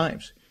all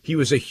times. He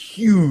was a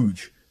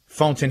huge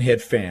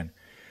Fountainhead fan.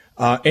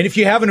 And if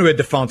you haven't read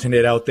The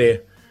Fountainhead out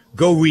there,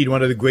 go read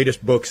one of the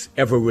greatest books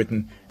ever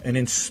written, an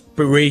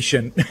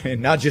inspiration,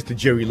 and not just to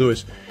Jerry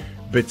Lewis,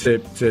 but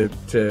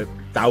to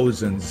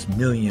thousands,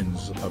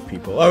 millions of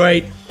people. All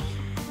right.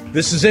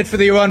 This is it for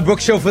the Yaron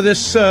Brook Show for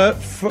this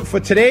for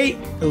today.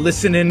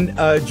 Listen in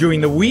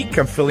during the week.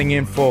 I'm filling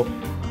in for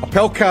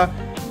Apelka.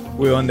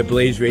 We're on the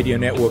Blaze Radio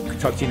Network.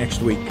 Talk to you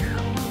next week.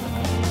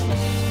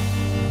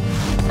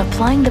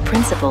 Applying the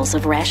principles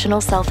of rational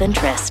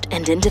self-interest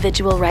and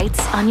individual rights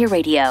on your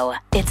radio.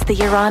 It's the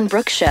Yaron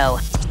Brook Show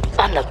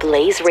on the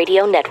Blaze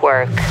Radio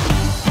Network.